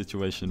crazy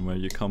situation where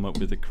you come up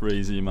with a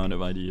crazy amount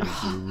of ideas.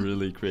 You're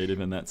really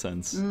creative in that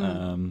sense.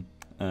 And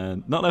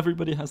not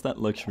everybody has that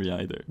luxury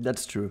either.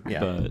 That's true. Yeah.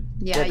 But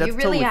you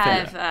really totally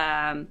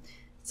have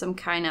some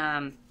kind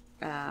of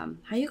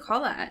how you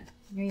call that?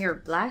 You're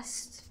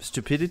blessed.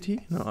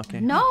 Stupidity? No, okay.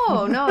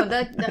 No,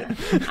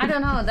 that I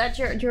don't know. That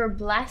you're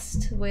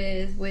blessed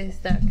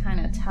with that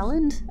kind of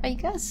talent, I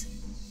guess.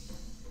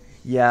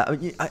 Yeah,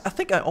 I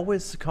think I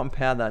always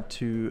compare that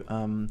to,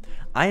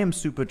 I am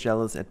super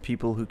jealous at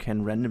people who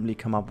can randomly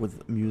come up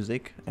with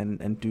music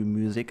and do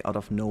music out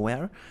of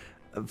nowhere.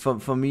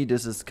 For me,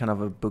 this is kind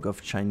of a book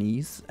of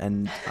Chinese,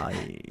 and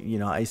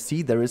I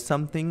see there is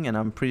something, and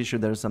I'm pretty sure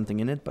there's something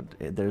in it, but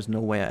there's no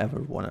way I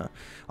ever wanna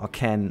or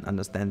can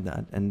understand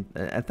that. And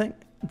I think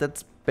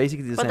that's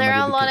basically the same. But there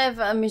are a lot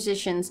of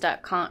musicians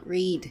that can't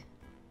read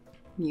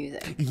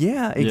music.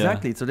 Yeah,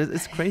 exactly. So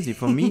it's crazy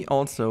for me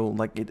also.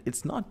 Like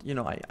it's not,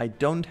 I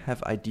don't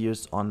have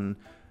ideas on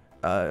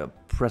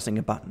pressing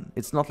a button.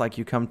 It's not like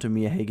you come to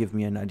me, hey, give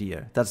me an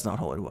idea. That's not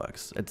how it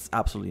works. It's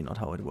absolutely not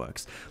how it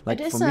works. Like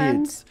it for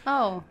me, isn't.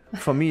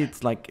 For me,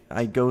 it's like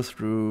I go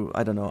through.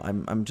 I don't know.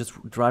 I'm just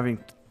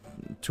driving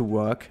to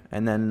work,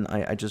 and then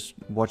I just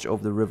watch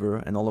over the river,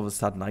 and all of a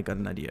sudden I got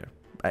an idea.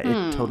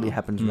 It totally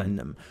happens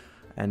random.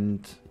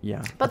 And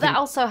yeah. But that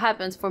also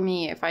happens for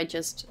me if I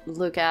just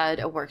look at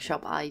a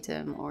workshop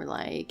item or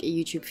like a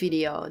YouTube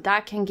video.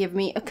 That can give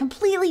me a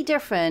completely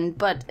different,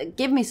 but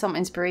give me some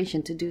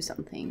inspiration to do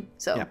something.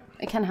 So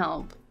it can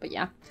help. But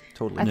yeah,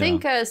 totally. I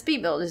think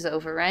speed build is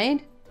over,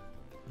 right?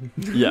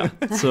 Yeah.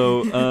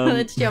 So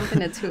let's jump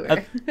in a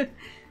tour.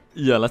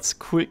 Yeah, let's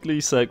quickly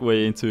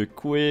segue into a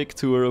quick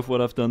tour of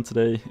what I've done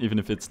today, even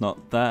if it's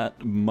not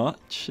that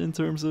much in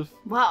terms of.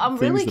 Well, I'm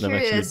really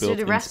curious to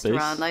the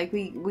restaurant. Like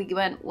we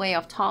went way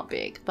off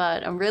topic,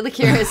 but I'm really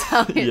curious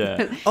how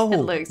it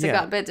looks. I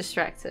got a bit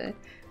distracted.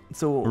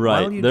 So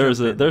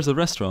there's a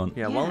restaurant.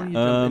 Yeah, while you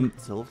jump in,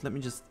 Silv, let me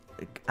just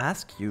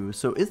ask you.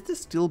 So is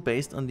this still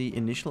based on the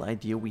initial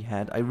idea we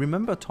had? I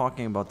remember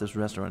talking about this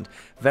restaurant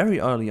very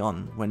early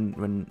on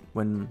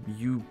when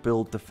you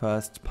built the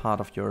first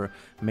part of your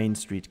Main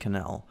Street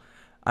canal.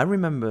 I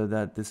remember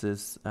that this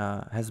is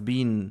has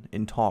been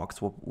in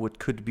talks what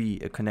could be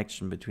a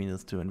connection between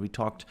those two, and we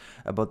talked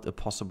about a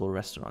possible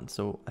restaurant.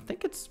 So I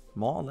think it's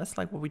more or less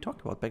like what we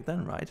talked about back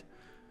then, right?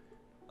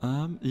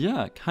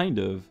 Yeah, kind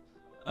of.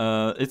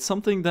 It's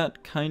something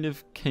that kind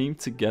of came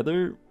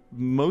together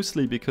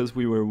mostly because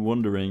we were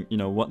wondering,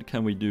 what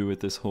can we do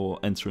with this whole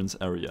entrance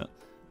area?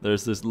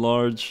 There's this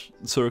large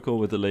circle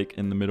with a lake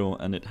in the middle,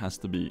 and it has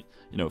to be,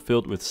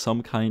 filled with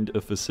some kind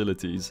of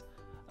facilities.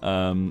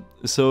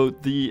 So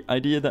the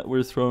idea that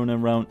we're throwing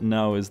around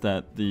now is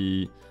that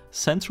the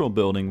central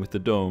building with the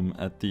dome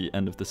at the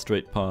end of the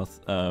straight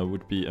path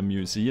would be a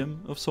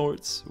museum of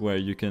sorts, where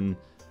you can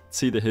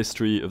see the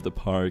history of the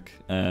park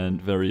and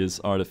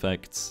various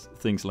artifacts,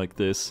 things like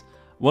this.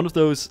 One of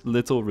those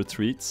little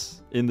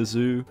retreats in the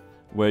zoo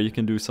where you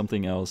can do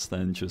something else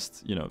than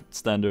just,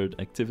 standard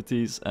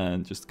activities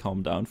and just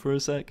calm down for a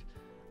sec.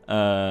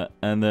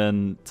 And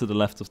then to the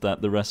left of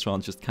that, the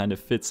restaurant just kind of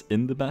fits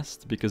in the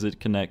best because it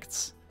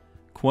connects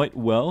quite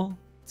well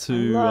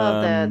to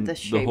I love the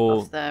shape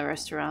of the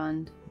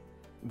restaurant.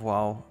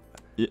 Wow.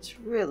 It's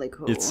really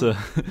cool. It's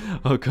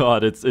oh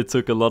god, it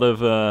took a lot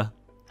of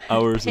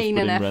hours of putting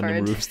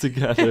random roofs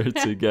together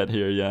to get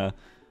here, yeah.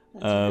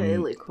 That's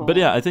really cool. But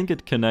yeah, I think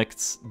it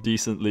connects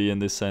decently in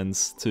this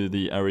sense to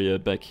the area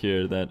back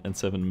here that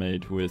N7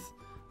 made with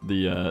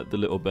the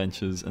little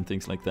benches and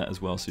things like that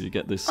as well. So you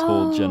get this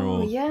whole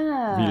general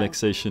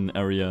relaxation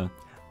area,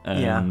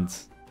 and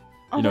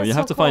you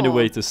have to find a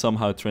way to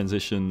somehow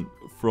transition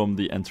from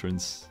the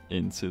entrance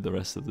into the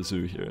rest of the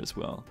zoo here as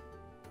well.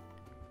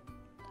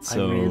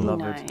 So I really love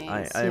nice.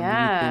 it. I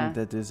really think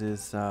that this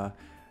is.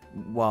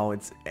 Wow,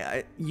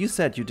 you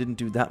said you didn't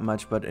do that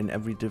much, but in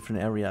every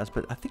different areas.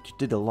 But I think you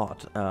did a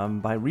lot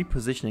by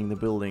repositioning the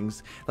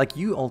buildings. Like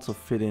you also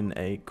fit in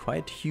a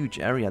quite huge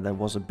area that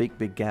was a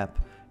big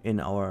gap in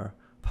our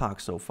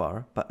park so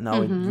far. But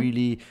now it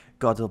really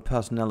got a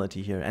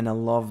personality here, and I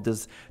love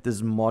this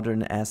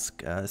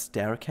modern-esque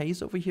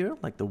staircase over here,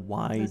 like the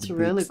wide. That's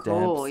really steps,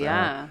 cool.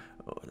 Yeah.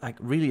 Like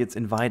really, it's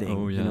inviting.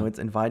 Oh, yeah. It's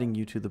inviting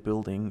you to the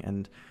building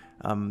and.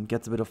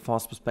 Gets a bit of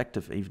false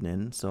perspective even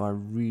in, so I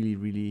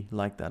really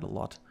like that a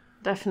lot.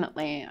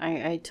 Definitely,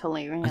 I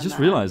totally agree. I just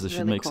realized I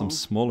should make some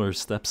smaller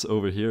steps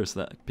over here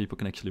so that people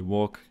can actually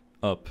walk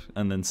up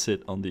and then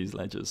sit on these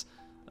ledges.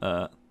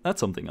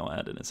 That's something I'll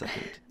add in a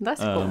second.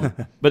 That's cool.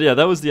 But yeah,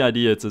 that was the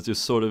idea, to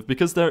just sort of,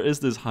 because there is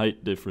this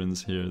height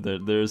difference here.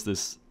 There is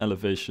this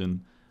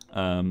elevation,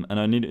 and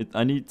I needed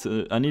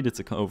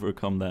to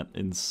overcome that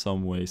in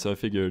some way. So I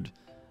figured,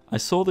 I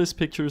saw this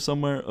picture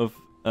somewhere of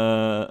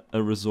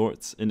a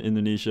resort in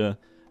Indonesia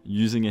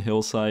using a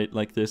hillside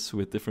like this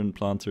with different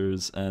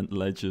planters and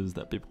ledges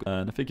that people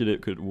and I figured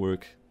it could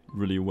work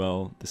really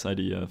well, this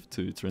idea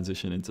to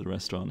transition into the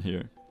restaurant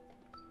here.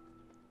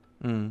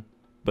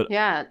 But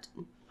yeah,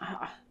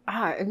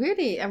 I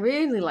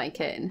really like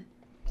it.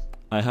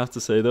 I have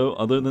to say though,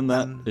 other than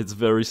that, it's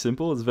very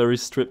simple, it's very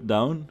stripped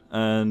down,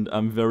 and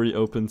I'm very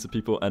open to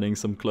people adding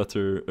some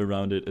clutter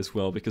around it as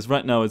well, because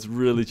right now it's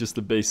really just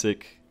the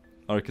basic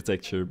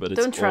architecture, but it's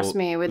don't trust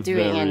me with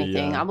doing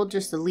anything. I will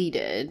just delete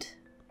it.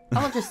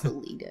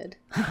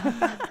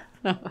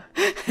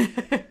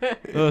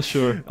 Oh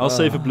sure, I'll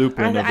save a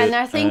blueprint of it. And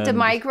I think the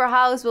micro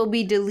house will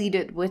be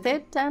deleted with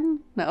it then.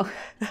 No.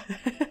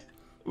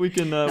 We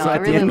can no, I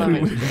really love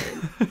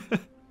it.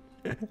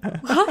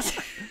 What?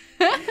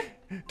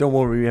 Don't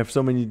worry, we have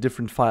so many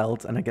different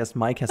files, and I guess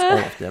Mike has all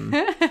of them.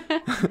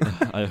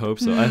 I hope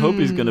so. I hope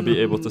he's gonna be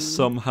able to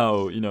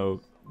somehow,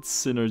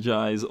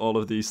 synergize all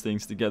of these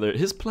things together.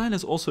 His plan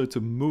is also to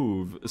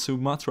move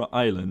Sumatra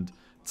Island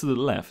to the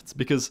left,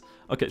 because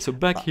so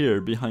back here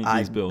behind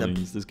these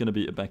buildings there's going to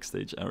be a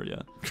backstage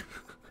area,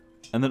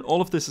 and then all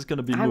of this is going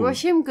to be moved. I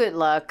wish him good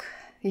luck.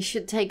 He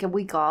should take a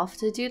week off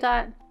to do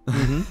that.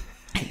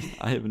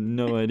 I have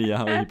no idea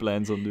how he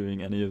plans on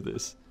doing any of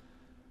this,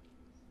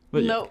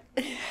 but no.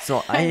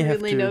 So I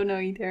really don't know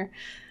either.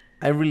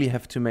 I really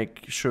have to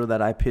make sure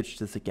that I pitch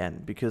this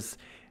again, because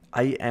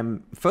I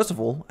am, first of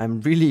all,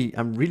 I'm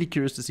really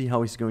curious to see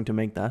how he's going to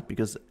make that,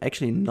 because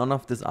actually none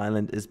of this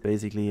island is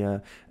basically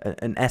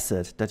an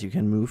asset that you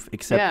can move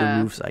except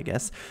the roofs, I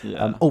guess.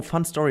 Yeah.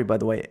 Fun story, by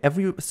the way.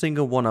 Every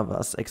single one of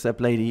us,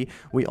 except Lady,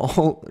 we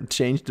all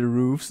changed the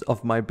roofs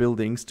of my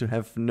buildings to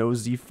have no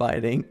Z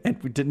fighting,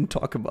 and we didn't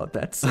talk about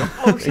that. So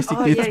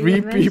basically,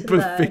 three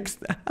people fixed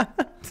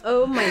that.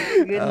 Oh my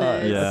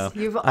goodness! Yeah.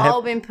 You've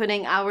all been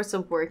putting hours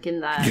of work in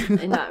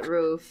that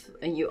roof,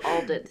 and you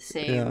all did the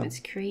same. Yeah. It's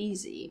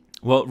crazy.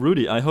 Well,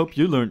 Rudi, I hope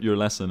you learned your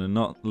lesson and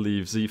not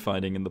leave Z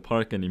fighting in the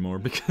park anymore,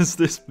 because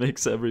this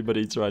makes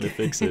everybody try to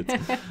fix it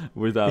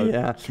without.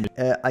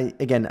 Yeah.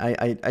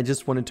 I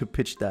just wanted to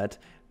pitch that,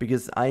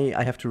 because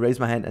I have to raise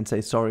my hand and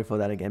say sorry for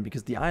that again,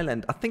 because the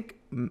island, I think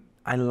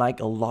I like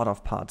a lot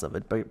of parts of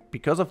it, but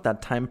because of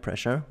that time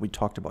pressure we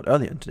talked about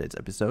earlier in today's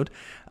episode,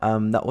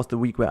 that was the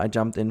week where I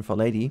jumped in for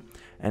Lady,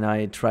 and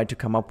I tried to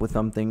come up with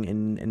something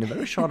in a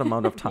very short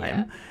amount of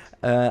time.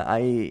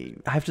 I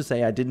have to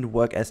say I didn't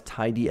work as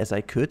tidy as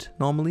I could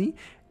normally.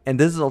 And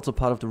this is also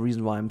part of the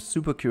reason why I'm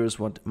super curious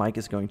what Mike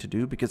is going to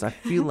do, because I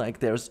feel like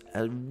there's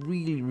a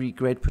really, really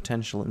great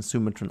potential in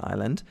Sumatran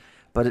Island,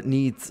 but it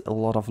needs a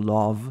lot of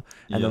love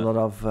and a lot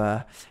of,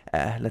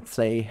 let's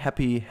say,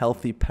 happy,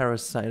 healthy,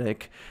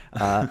 parasitic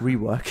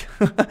rework,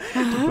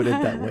 to put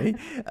it that way.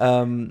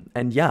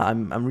 And yeah,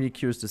 I'm really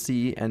curious to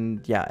see.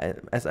 And yeah,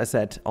 as I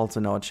said also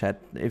in our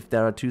chat, if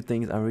there are two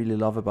things I really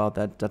love about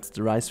that, that's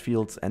the rice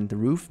fields and the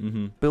roof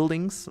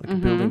buildings,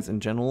 like buildings in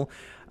general.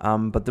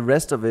 But the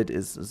rest of it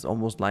is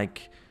almost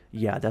like,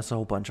 yeah, there's a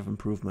whole bunch of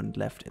improvement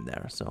left in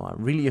there. So I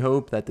really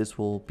hope that this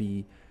will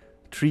be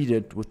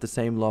treated with the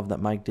same love that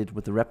Mike did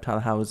with the reptile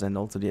house and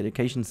also the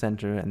education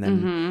center, and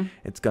then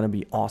it's gonna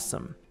be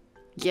awesome.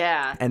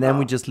 Yeah. And then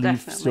we just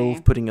leave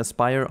Silv putting a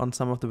spire on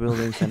some of the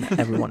buildings, and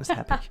everyone is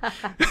happy.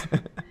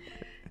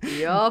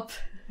 Yup.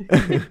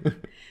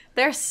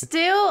 There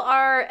still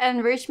are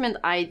enrichment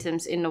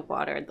items in the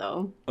water,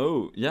 though.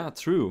 Oh, yeah,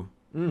 true.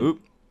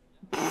 Oop.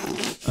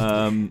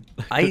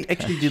 I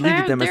actually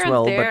deleted them as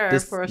well, but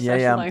this,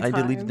 I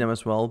deleted them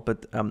as well.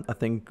 But I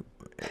think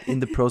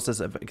in the process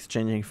of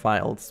exchanging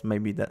files,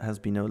 maybe that has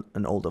been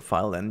an older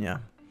file then. Yeah.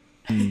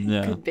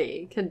 Could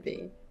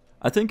be.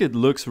 I think it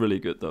looks really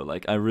good though.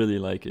 Like, I really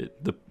like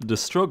it. The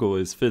struggle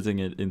is fitting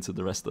it into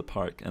the rest of the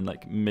park and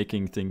like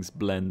making things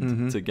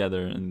blend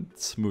together and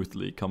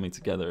smoothly coming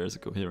together as a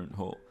coherent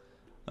whole.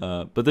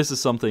 But this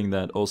is something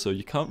that also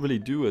you can't really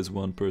do as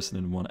one person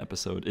in one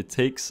episode. It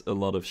takes a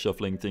lot of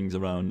shuffling things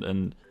around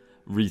and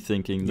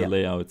rethinking the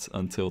layouts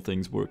until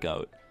things work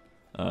out.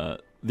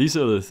 These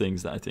are the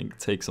things that I think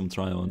take some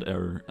trial and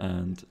error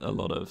and a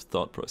lot of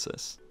thought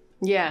process.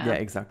 Yeah,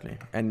 exactly.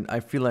 And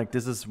I feel like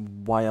this is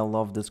why I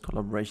love this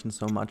collaboration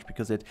so much,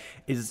 because it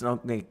is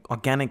an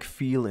organic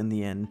feel in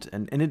the end,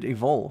 and it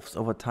evolves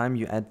over time.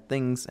 You add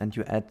things and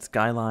you add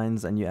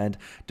skylines and you add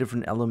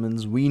different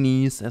elements,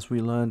 weenies, as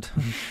we learned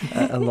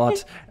a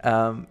lot.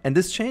 And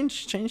this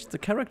changed the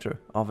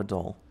character of it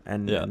all.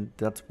 And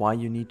that's why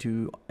you need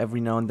to every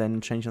now and then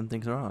change some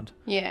things around.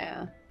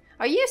 Yeah.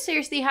 Are you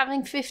seriously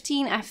having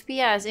 15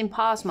 FPS in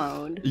pause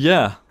mode?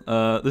 Yeah,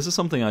 this is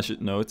something I should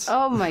note.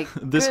 Oh my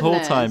This whole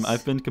time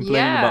I've been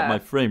complaining about my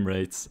frame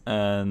rates,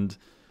 and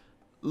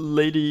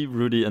Lady,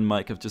 Rudi, and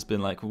Mike have just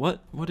been like, "What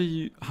are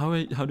you? How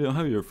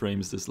are your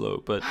frames this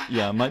low?" But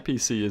yeah, my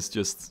PC is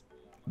just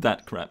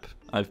that crap.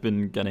 I've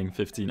been getting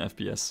 15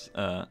 FPS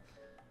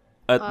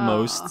at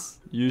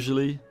most,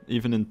 usually,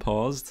 even in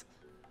paused.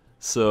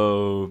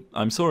 So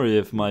I'm sorry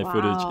if my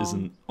footage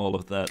isn't all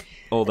that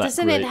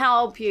Doesn't great. it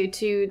help you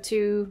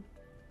to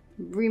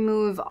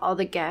remove all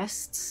the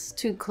guests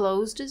to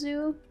close the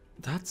zoo?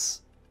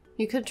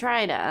 You could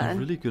try that. A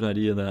really good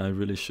idea that I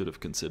really should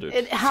have considered.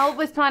 It helped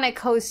with Planet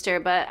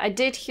Coaster, but I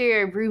did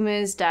hear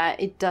rumors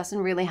that it doesn't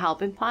really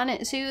help in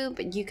Planet Zoo,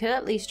 but you could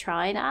at least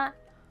try that.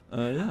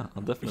 Yeah,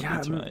 I'll definitely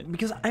try it.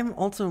 Because I'm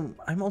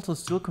also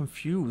still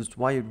confused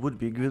why it would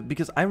be good,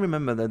 because I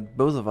remember that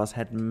both of us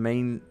had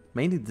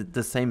mainly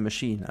the same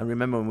machine. I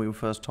remember when we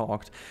first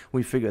talked,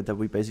 we figured that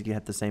we basically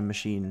had the same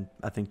machine,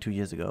 I think 2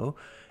 years ago.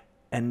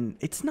 And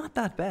it's not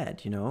that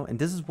bad, you know? And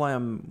this is why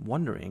I'm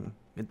wondering.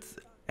 It's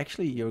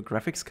actually, your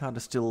graphics card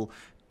is still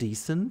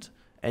decent,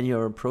 and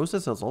your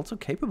processor is also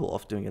capable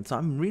of doing it. So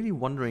I'm really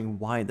wondering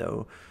why,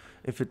 though.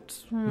 If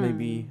it's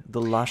maybe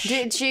the lush...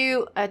 Did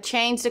you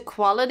change the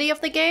quality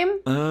of the game?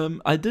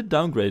 I did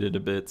downgrade it a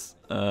bit.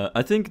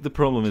 I think the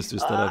problem is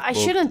just that I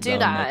shouldn't do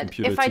that.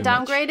 If I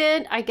downgrade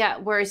it, I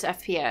get worse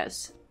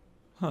FPS.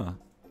 Huh.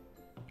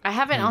 I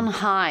have it on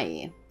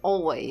high,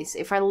 always.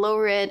 If I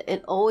lower it,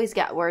 it always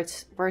gets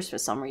worse for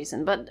some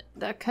reason. But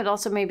that could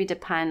also maybe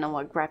depend on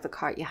what graphic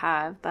card you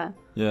have. But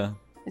yeah,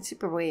 it's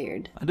super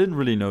weird. I didn't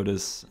really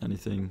notice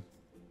anything.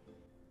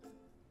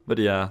 But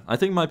yeah, I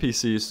think my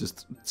PC is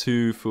just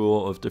too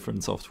full of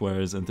different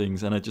softwares and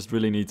things, and I just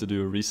really need to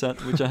do a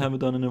reset, which I haven't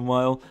done in a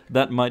while.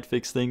 That might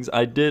fix things.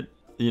 I did,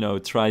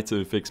 try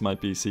to fix my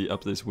PC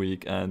up this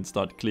week and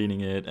start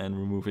cleaning it and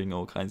removing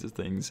all kinds of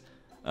things.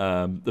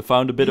 I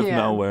found a bit of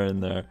malware in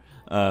there,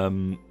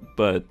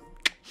 but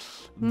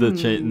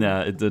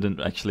it didn't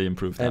actually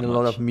improve that And a much.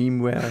 lot of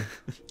memeware.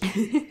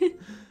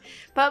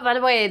 But by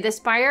the way, the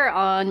spire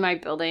on my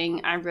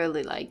building, I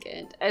really like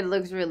it. It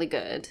looks really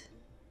good.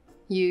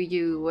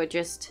 You were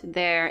just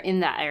there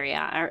in that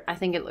area. I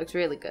think it looks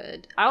really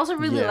good. I also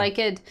really like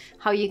it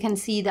how you can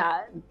see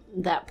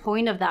that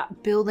point of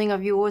that building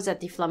of yours at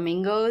the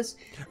flamingos.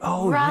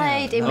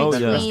 Right in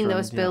between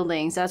those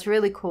buildings. That's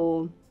really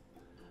cool.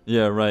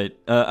 Yeah, right.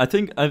 I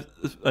think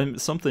I'm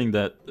something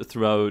that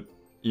throughout,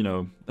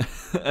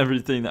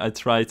 everything that I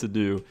try to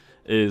do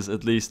is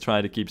at least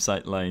try to keep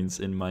sight lines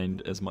in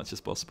mind as much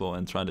as possible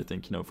and try to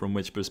think, from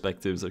which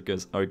perspectives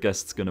are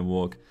guests going to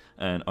walk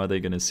and are they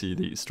going to see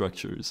the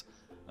structures.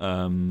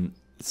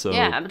 So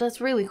yeah, but that's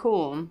really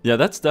cool. Yeah,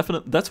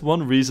 that's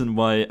one reason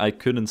why I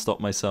couldn't stop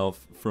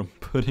myself from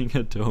putting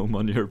a dome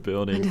on your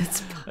building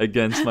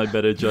against my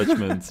better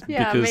judgment.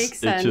 Yeah, because makes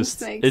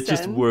sense. It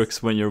just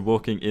works when you're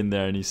walking in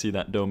there and you see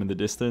that dome in the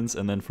distance,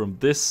 and then from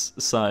this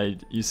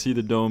side you see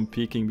the dome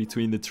peeking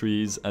between the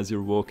trees as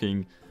you're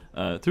walking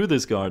through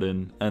this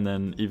garden, and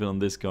then even on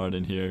this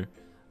garden here,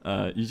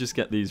 you just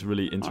get these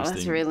really interesting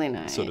that's really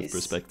nice. sort of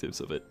perspectives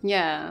of it.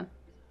 Yeah.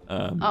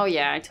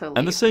 I totally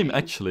And the same, agree.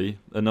 actually,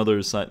 another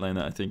sightline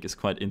that I think is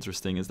quite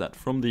interesting is that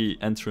from the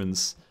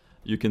entrance,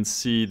 you can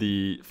see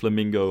the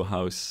flamingo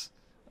house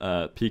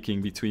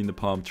peeking between the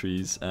palm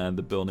trees and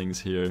the buildings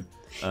here.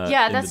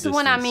 That's the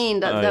one I mean,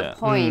 the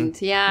point.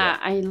 Mm-hmm. Yeah,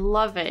 I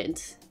love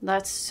it.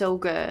 That's so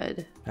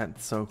good.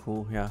 That's so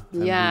cool, yeah.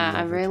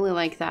 I really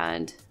like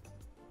that.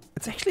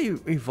 It's actually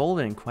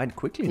evolving quite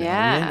quickly now.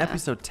 Yeah. We're in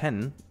episode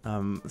 10,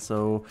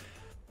 so...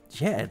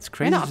 Yeah, it's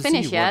crazy. We're not to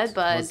finished see yet,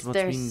 but what's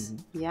there's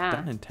been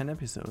done in 10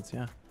 episodes.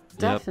 Yeah,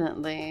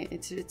 definitely.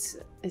 It's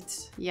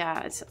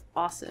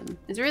awesome.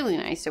 It's really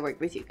nice to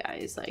work with you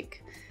guys.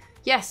 Like,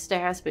 yes,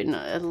 there has been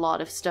a lot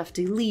of stuff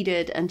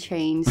deleted and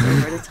changed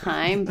over the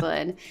time,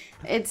 but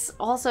it's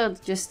also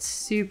just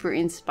super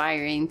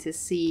inspiring to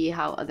see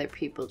how other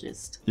people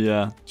just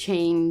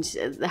change,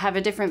 have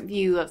a different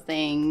view of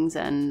things,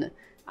 and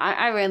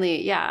I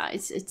really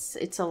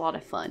it's a lot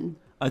of fun.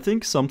 I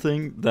think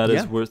something that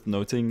is worth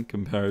noting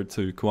compared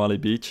to Koali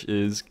Beach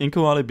is in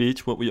Koali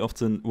Beach what we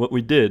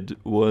did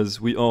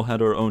was we all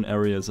had our own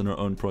areas and our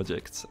own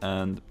projects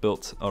and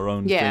built our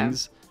own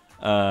things,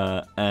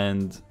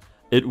 and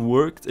it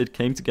worked. It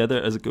came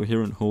together as a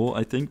coherent whole,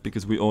 I think,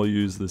 because we all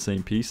used the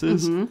same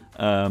pieces,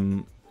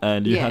 and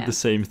you had the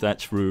same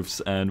thatch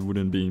roofs and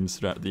wooden beams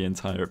throughout the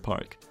entire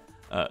park.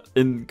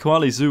 In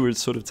Koali Zoo, we're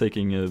sort of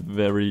taking a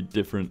very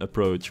different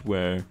approach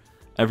where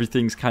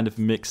everything's kind of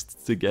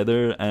mixed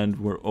together and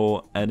we're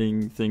all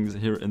adding things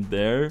here and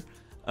there,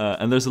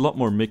 and there's a lot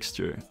more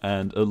mixture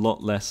and a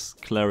lot less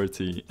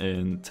clarity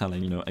in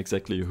telling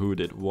exactly who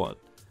did what,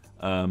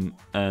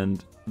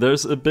 and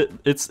there's a bit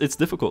it's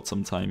difficult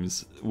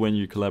sometimes when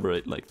you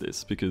collaborate like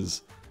this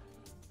because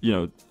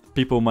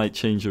people might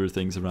change your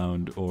things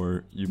around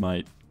or you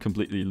might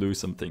completely lose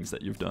some things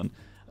that you've done.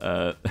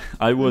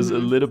 I was a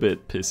little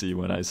bit pissy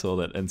when I saw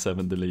that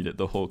N7 deleted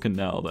the whole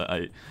canal that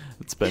I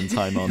spent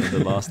time on in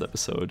the last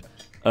episode.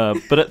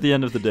 But at the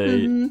end of the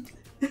day,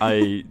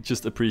 I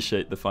just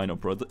appreciate the final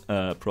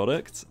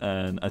product,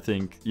 and I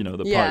think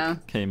the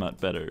park came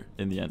out better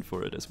in the end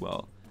for it as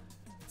well.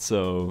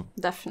 So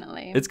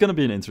definitely, it's gonna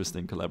be an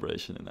interesting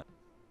collaboration in that.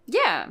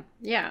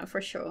 Yeah, for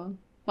sure.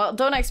 Well,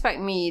 don't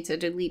expect me to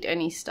delete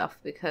any stuff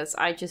because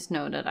I just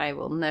know that I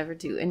will never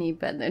do any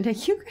better than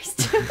you guys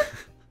do.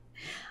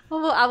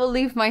 I will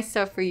leave my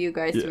stuff for you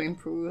guys to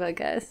improve, I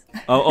guess.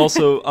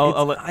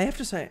 I have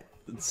to say...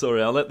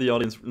 Sorry, I'll let the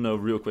audience know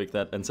real quick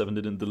that N7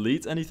 didn't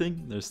delete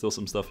anything. There's still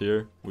some stuff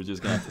here. We're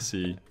just going to have to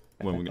see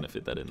when we're going to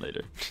fit that in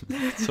later.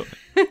 Sorry.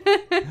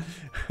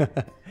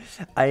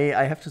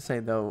 I have to say,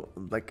 though,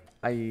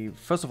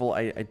 first of all,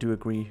 I do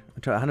agree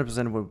to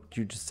 100% what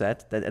you just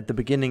said, that at the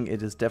beginning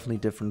it is definitely a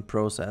different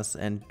process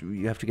and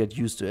you have to get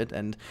used to it.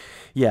 And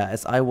yeah,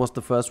 as I was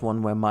the first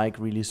one where Mike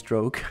really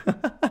stroked,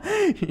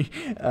 I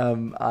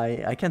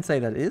can say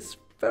that is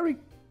very,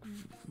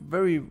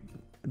 very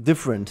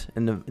different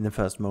in the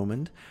first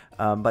moment.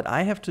 But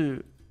I have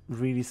to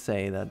really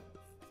say that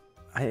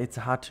it's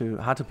hard to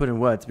put in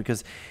words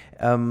because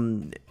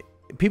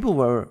people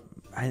were...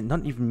 I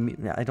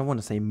don't want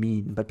to say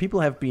mean, but people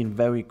have been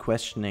very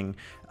questioning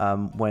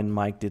when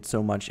Mike did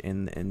so much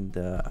in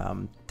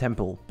the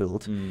temple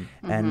build,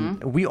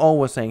 and we all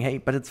were saying, "Hey,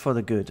 but it's for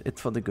the good. It's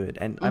for the good."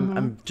 And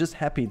I'm just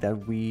happy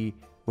that we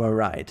were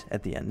right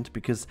at the end,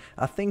 because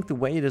I think the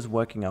way it is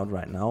working out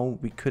right now,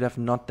 we could have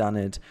not done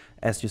it,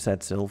 as you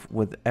said, Silv,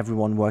 with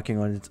everyone working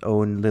on its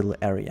own little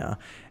area.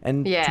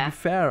 And to be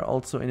fair,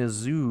 also in a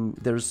zoo,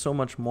 there is so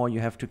much more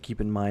you have to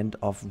keep in mind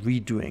of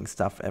redoing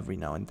stuff every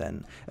now and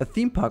then. A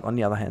theme park, on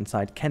the other hand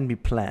side, can be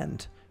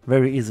planned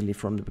very easily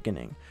from the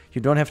beginning.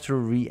 You don't have to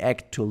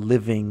react to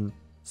living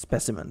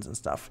specimens and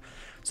stuff.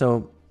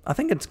 So I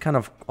think it's kind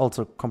of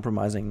also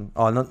compromising,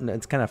 or not,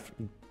 it's kind of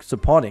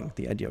supporting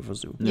the idea of a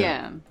zoo.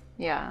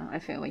 Yeah, I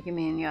feel what you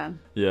mean, Yeah,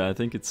 I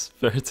think it's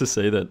fair to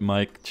say that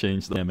Mike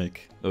changed the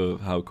dynamic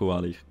of how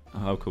Koali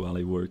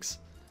works.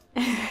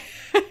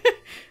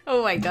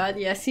 Oh my god,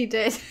 yes he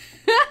did.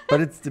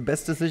 but it's the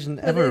best decision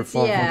ever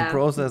for the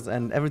process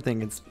and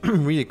everything. It's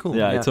really cool.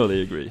 Yeah, I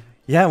totally agree.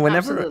 Yeah,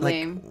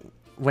 Absolutely.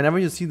 whenever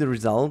you see the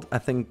result, I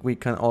think we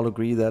can all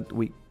agree that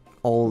we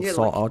all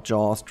saw our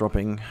jaws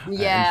dropping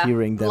and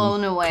hearing them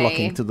blown away.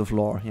 clocking to the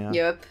floor.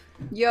 Yeah.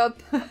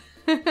 Yup.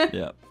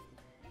 Yeah.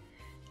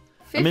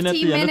 15 I mean, at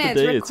the end of the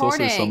day, recording. it's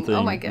also something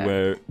oh my God.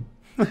 where.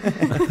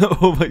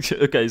 Oh my god.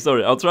 Okay,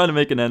 sorry. I'll try to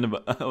make an end.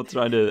 I'll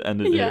try to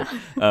end it here.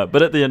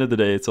 But at the end of the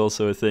day, it's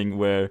also a thing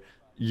where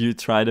you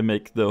try to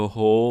make the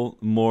whole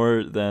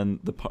more than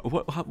the part.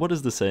 What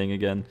is the saying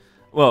again?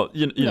 Well,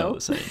 you know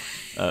the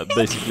saying.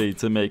 Basically,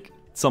 to make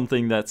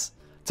something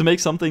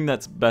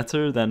that's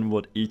better than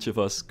what each of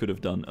us could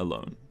have done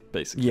alone.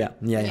 Basically. Yeah,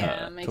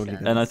 makes totally.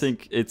 sense. And I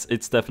think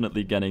it's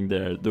definitely getting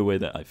there the way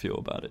that I feel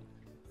about it.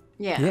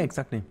 Yeah. Yeah,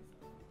 exactly.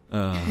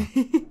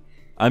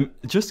 I'm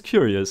just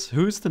curious,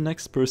 who's the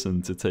next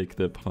person to take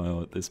the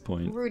file at this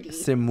point? Rudi.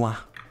 C'est moi.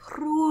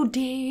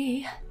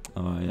 Rudi.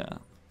 Oh yeah.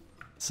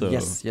 So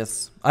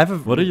Yes.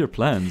 what are your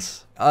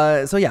plans?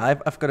 So yeah,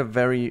 I've got a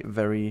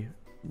very.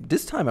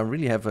 This time I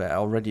really have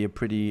already a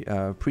pretty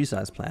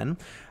precise plan.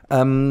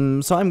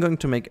 So I'm going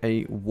to make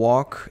a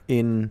walk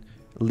in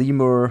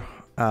lemur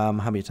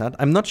habitat.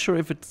 I'm not sure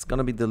if it's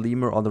gonna be the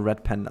lemur or the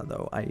red panda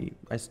though.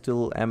 I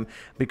still am,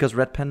 because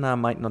red panda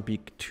might not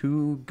be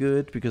too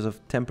good because of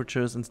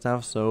temperatures and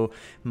stuff, so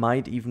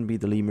might even be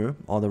the lemur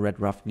or the red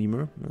ruffed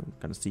lemur. We're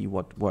gonna see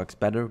what works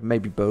better,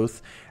 maybe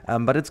both.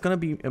 But it's gonna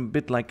be a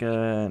bit like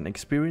an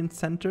experience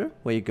center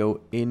where you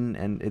go in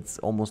and it's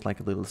almost like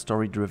a little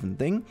story driven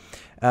thing,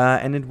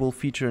 and it will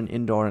feature an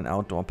indoor and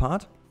outdoor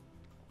part,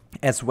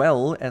 as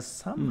well as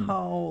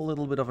somehow a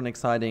little bit of an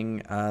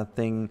exciting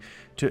thing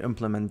to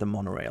implement the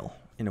monorail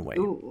in a way.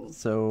 Ooh,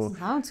 so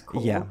sounds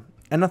cool. Yeah,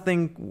 and I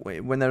think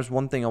when there's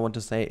one thing I want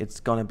to say, it's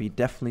gonna be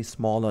definitely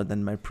smaller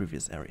than my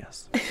previous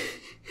areas.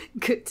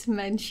 Good to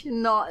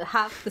mention, not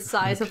half the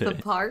size of the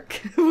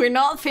park. We're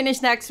not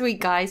finished next week,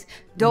 guys.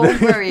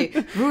 Don't worry.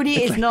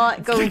 Rudi is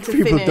not going to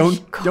finish. Don't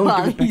give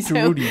it back Zoo.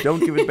 to Rudi. Don't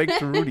give it back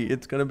to Rudi.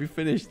 It's gonna be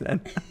finished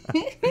then.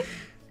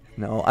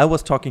 No, I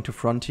was talking to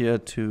Frontier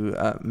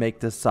to make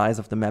the size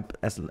of the map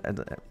as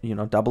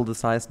double the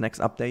size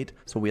next update,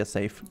 so we are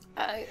safe.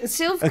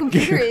 Silv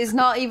computer is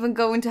not even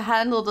going to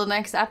handle the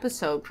next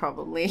episode,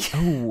 probably.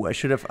 Oh, I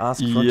should have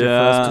asked Frontier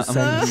first to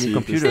send the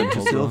computer to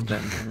Silv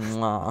then.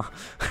 Mwah.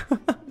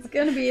 It's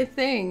gonna be a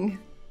thing.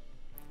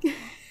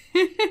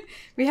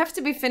 We have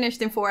to be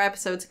finished in 4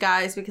 episodes,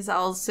 guys, because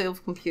our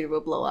Silv computer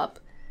will blow up.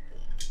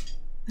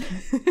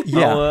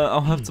 Yeah,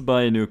 I'll have to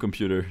buy a new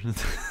computer.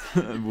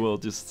 We'll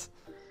just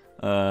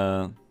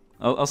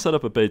I'll set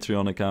up a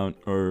Patreon account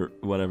or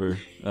whatever.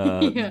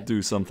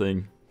 Do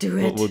something. Do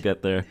it. We'll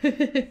get there.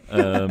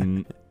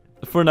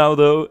 For now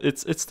though,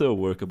 it's still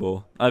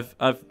workable. I've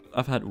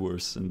had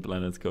worse in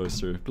Planet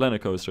Coaster.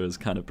 Planet Coaster has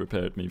kind of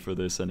prepared me for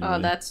this anyway. Oh,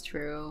 that's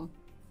true.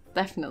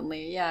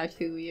 Definitely. Yeah, I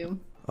feel you.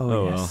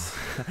 Oh yes.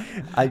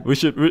 Well. We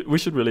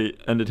should really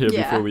end it here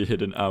Yeah. before we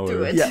hit an hour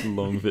Do it.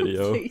 long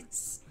video.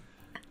 Please.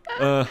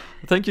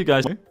 Thank you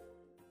guys.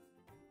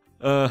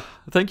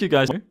 Thank you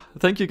guys.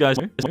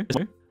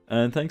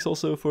 And thanks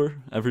also for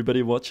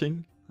everybody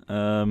watching.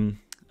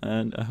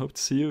 And I hope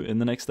to see you in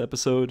the next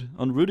episode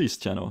on Rudi's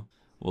channel.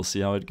 We'll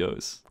see how it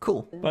goes.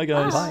 Cool. Bye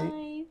guys. Bye.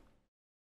 Bye.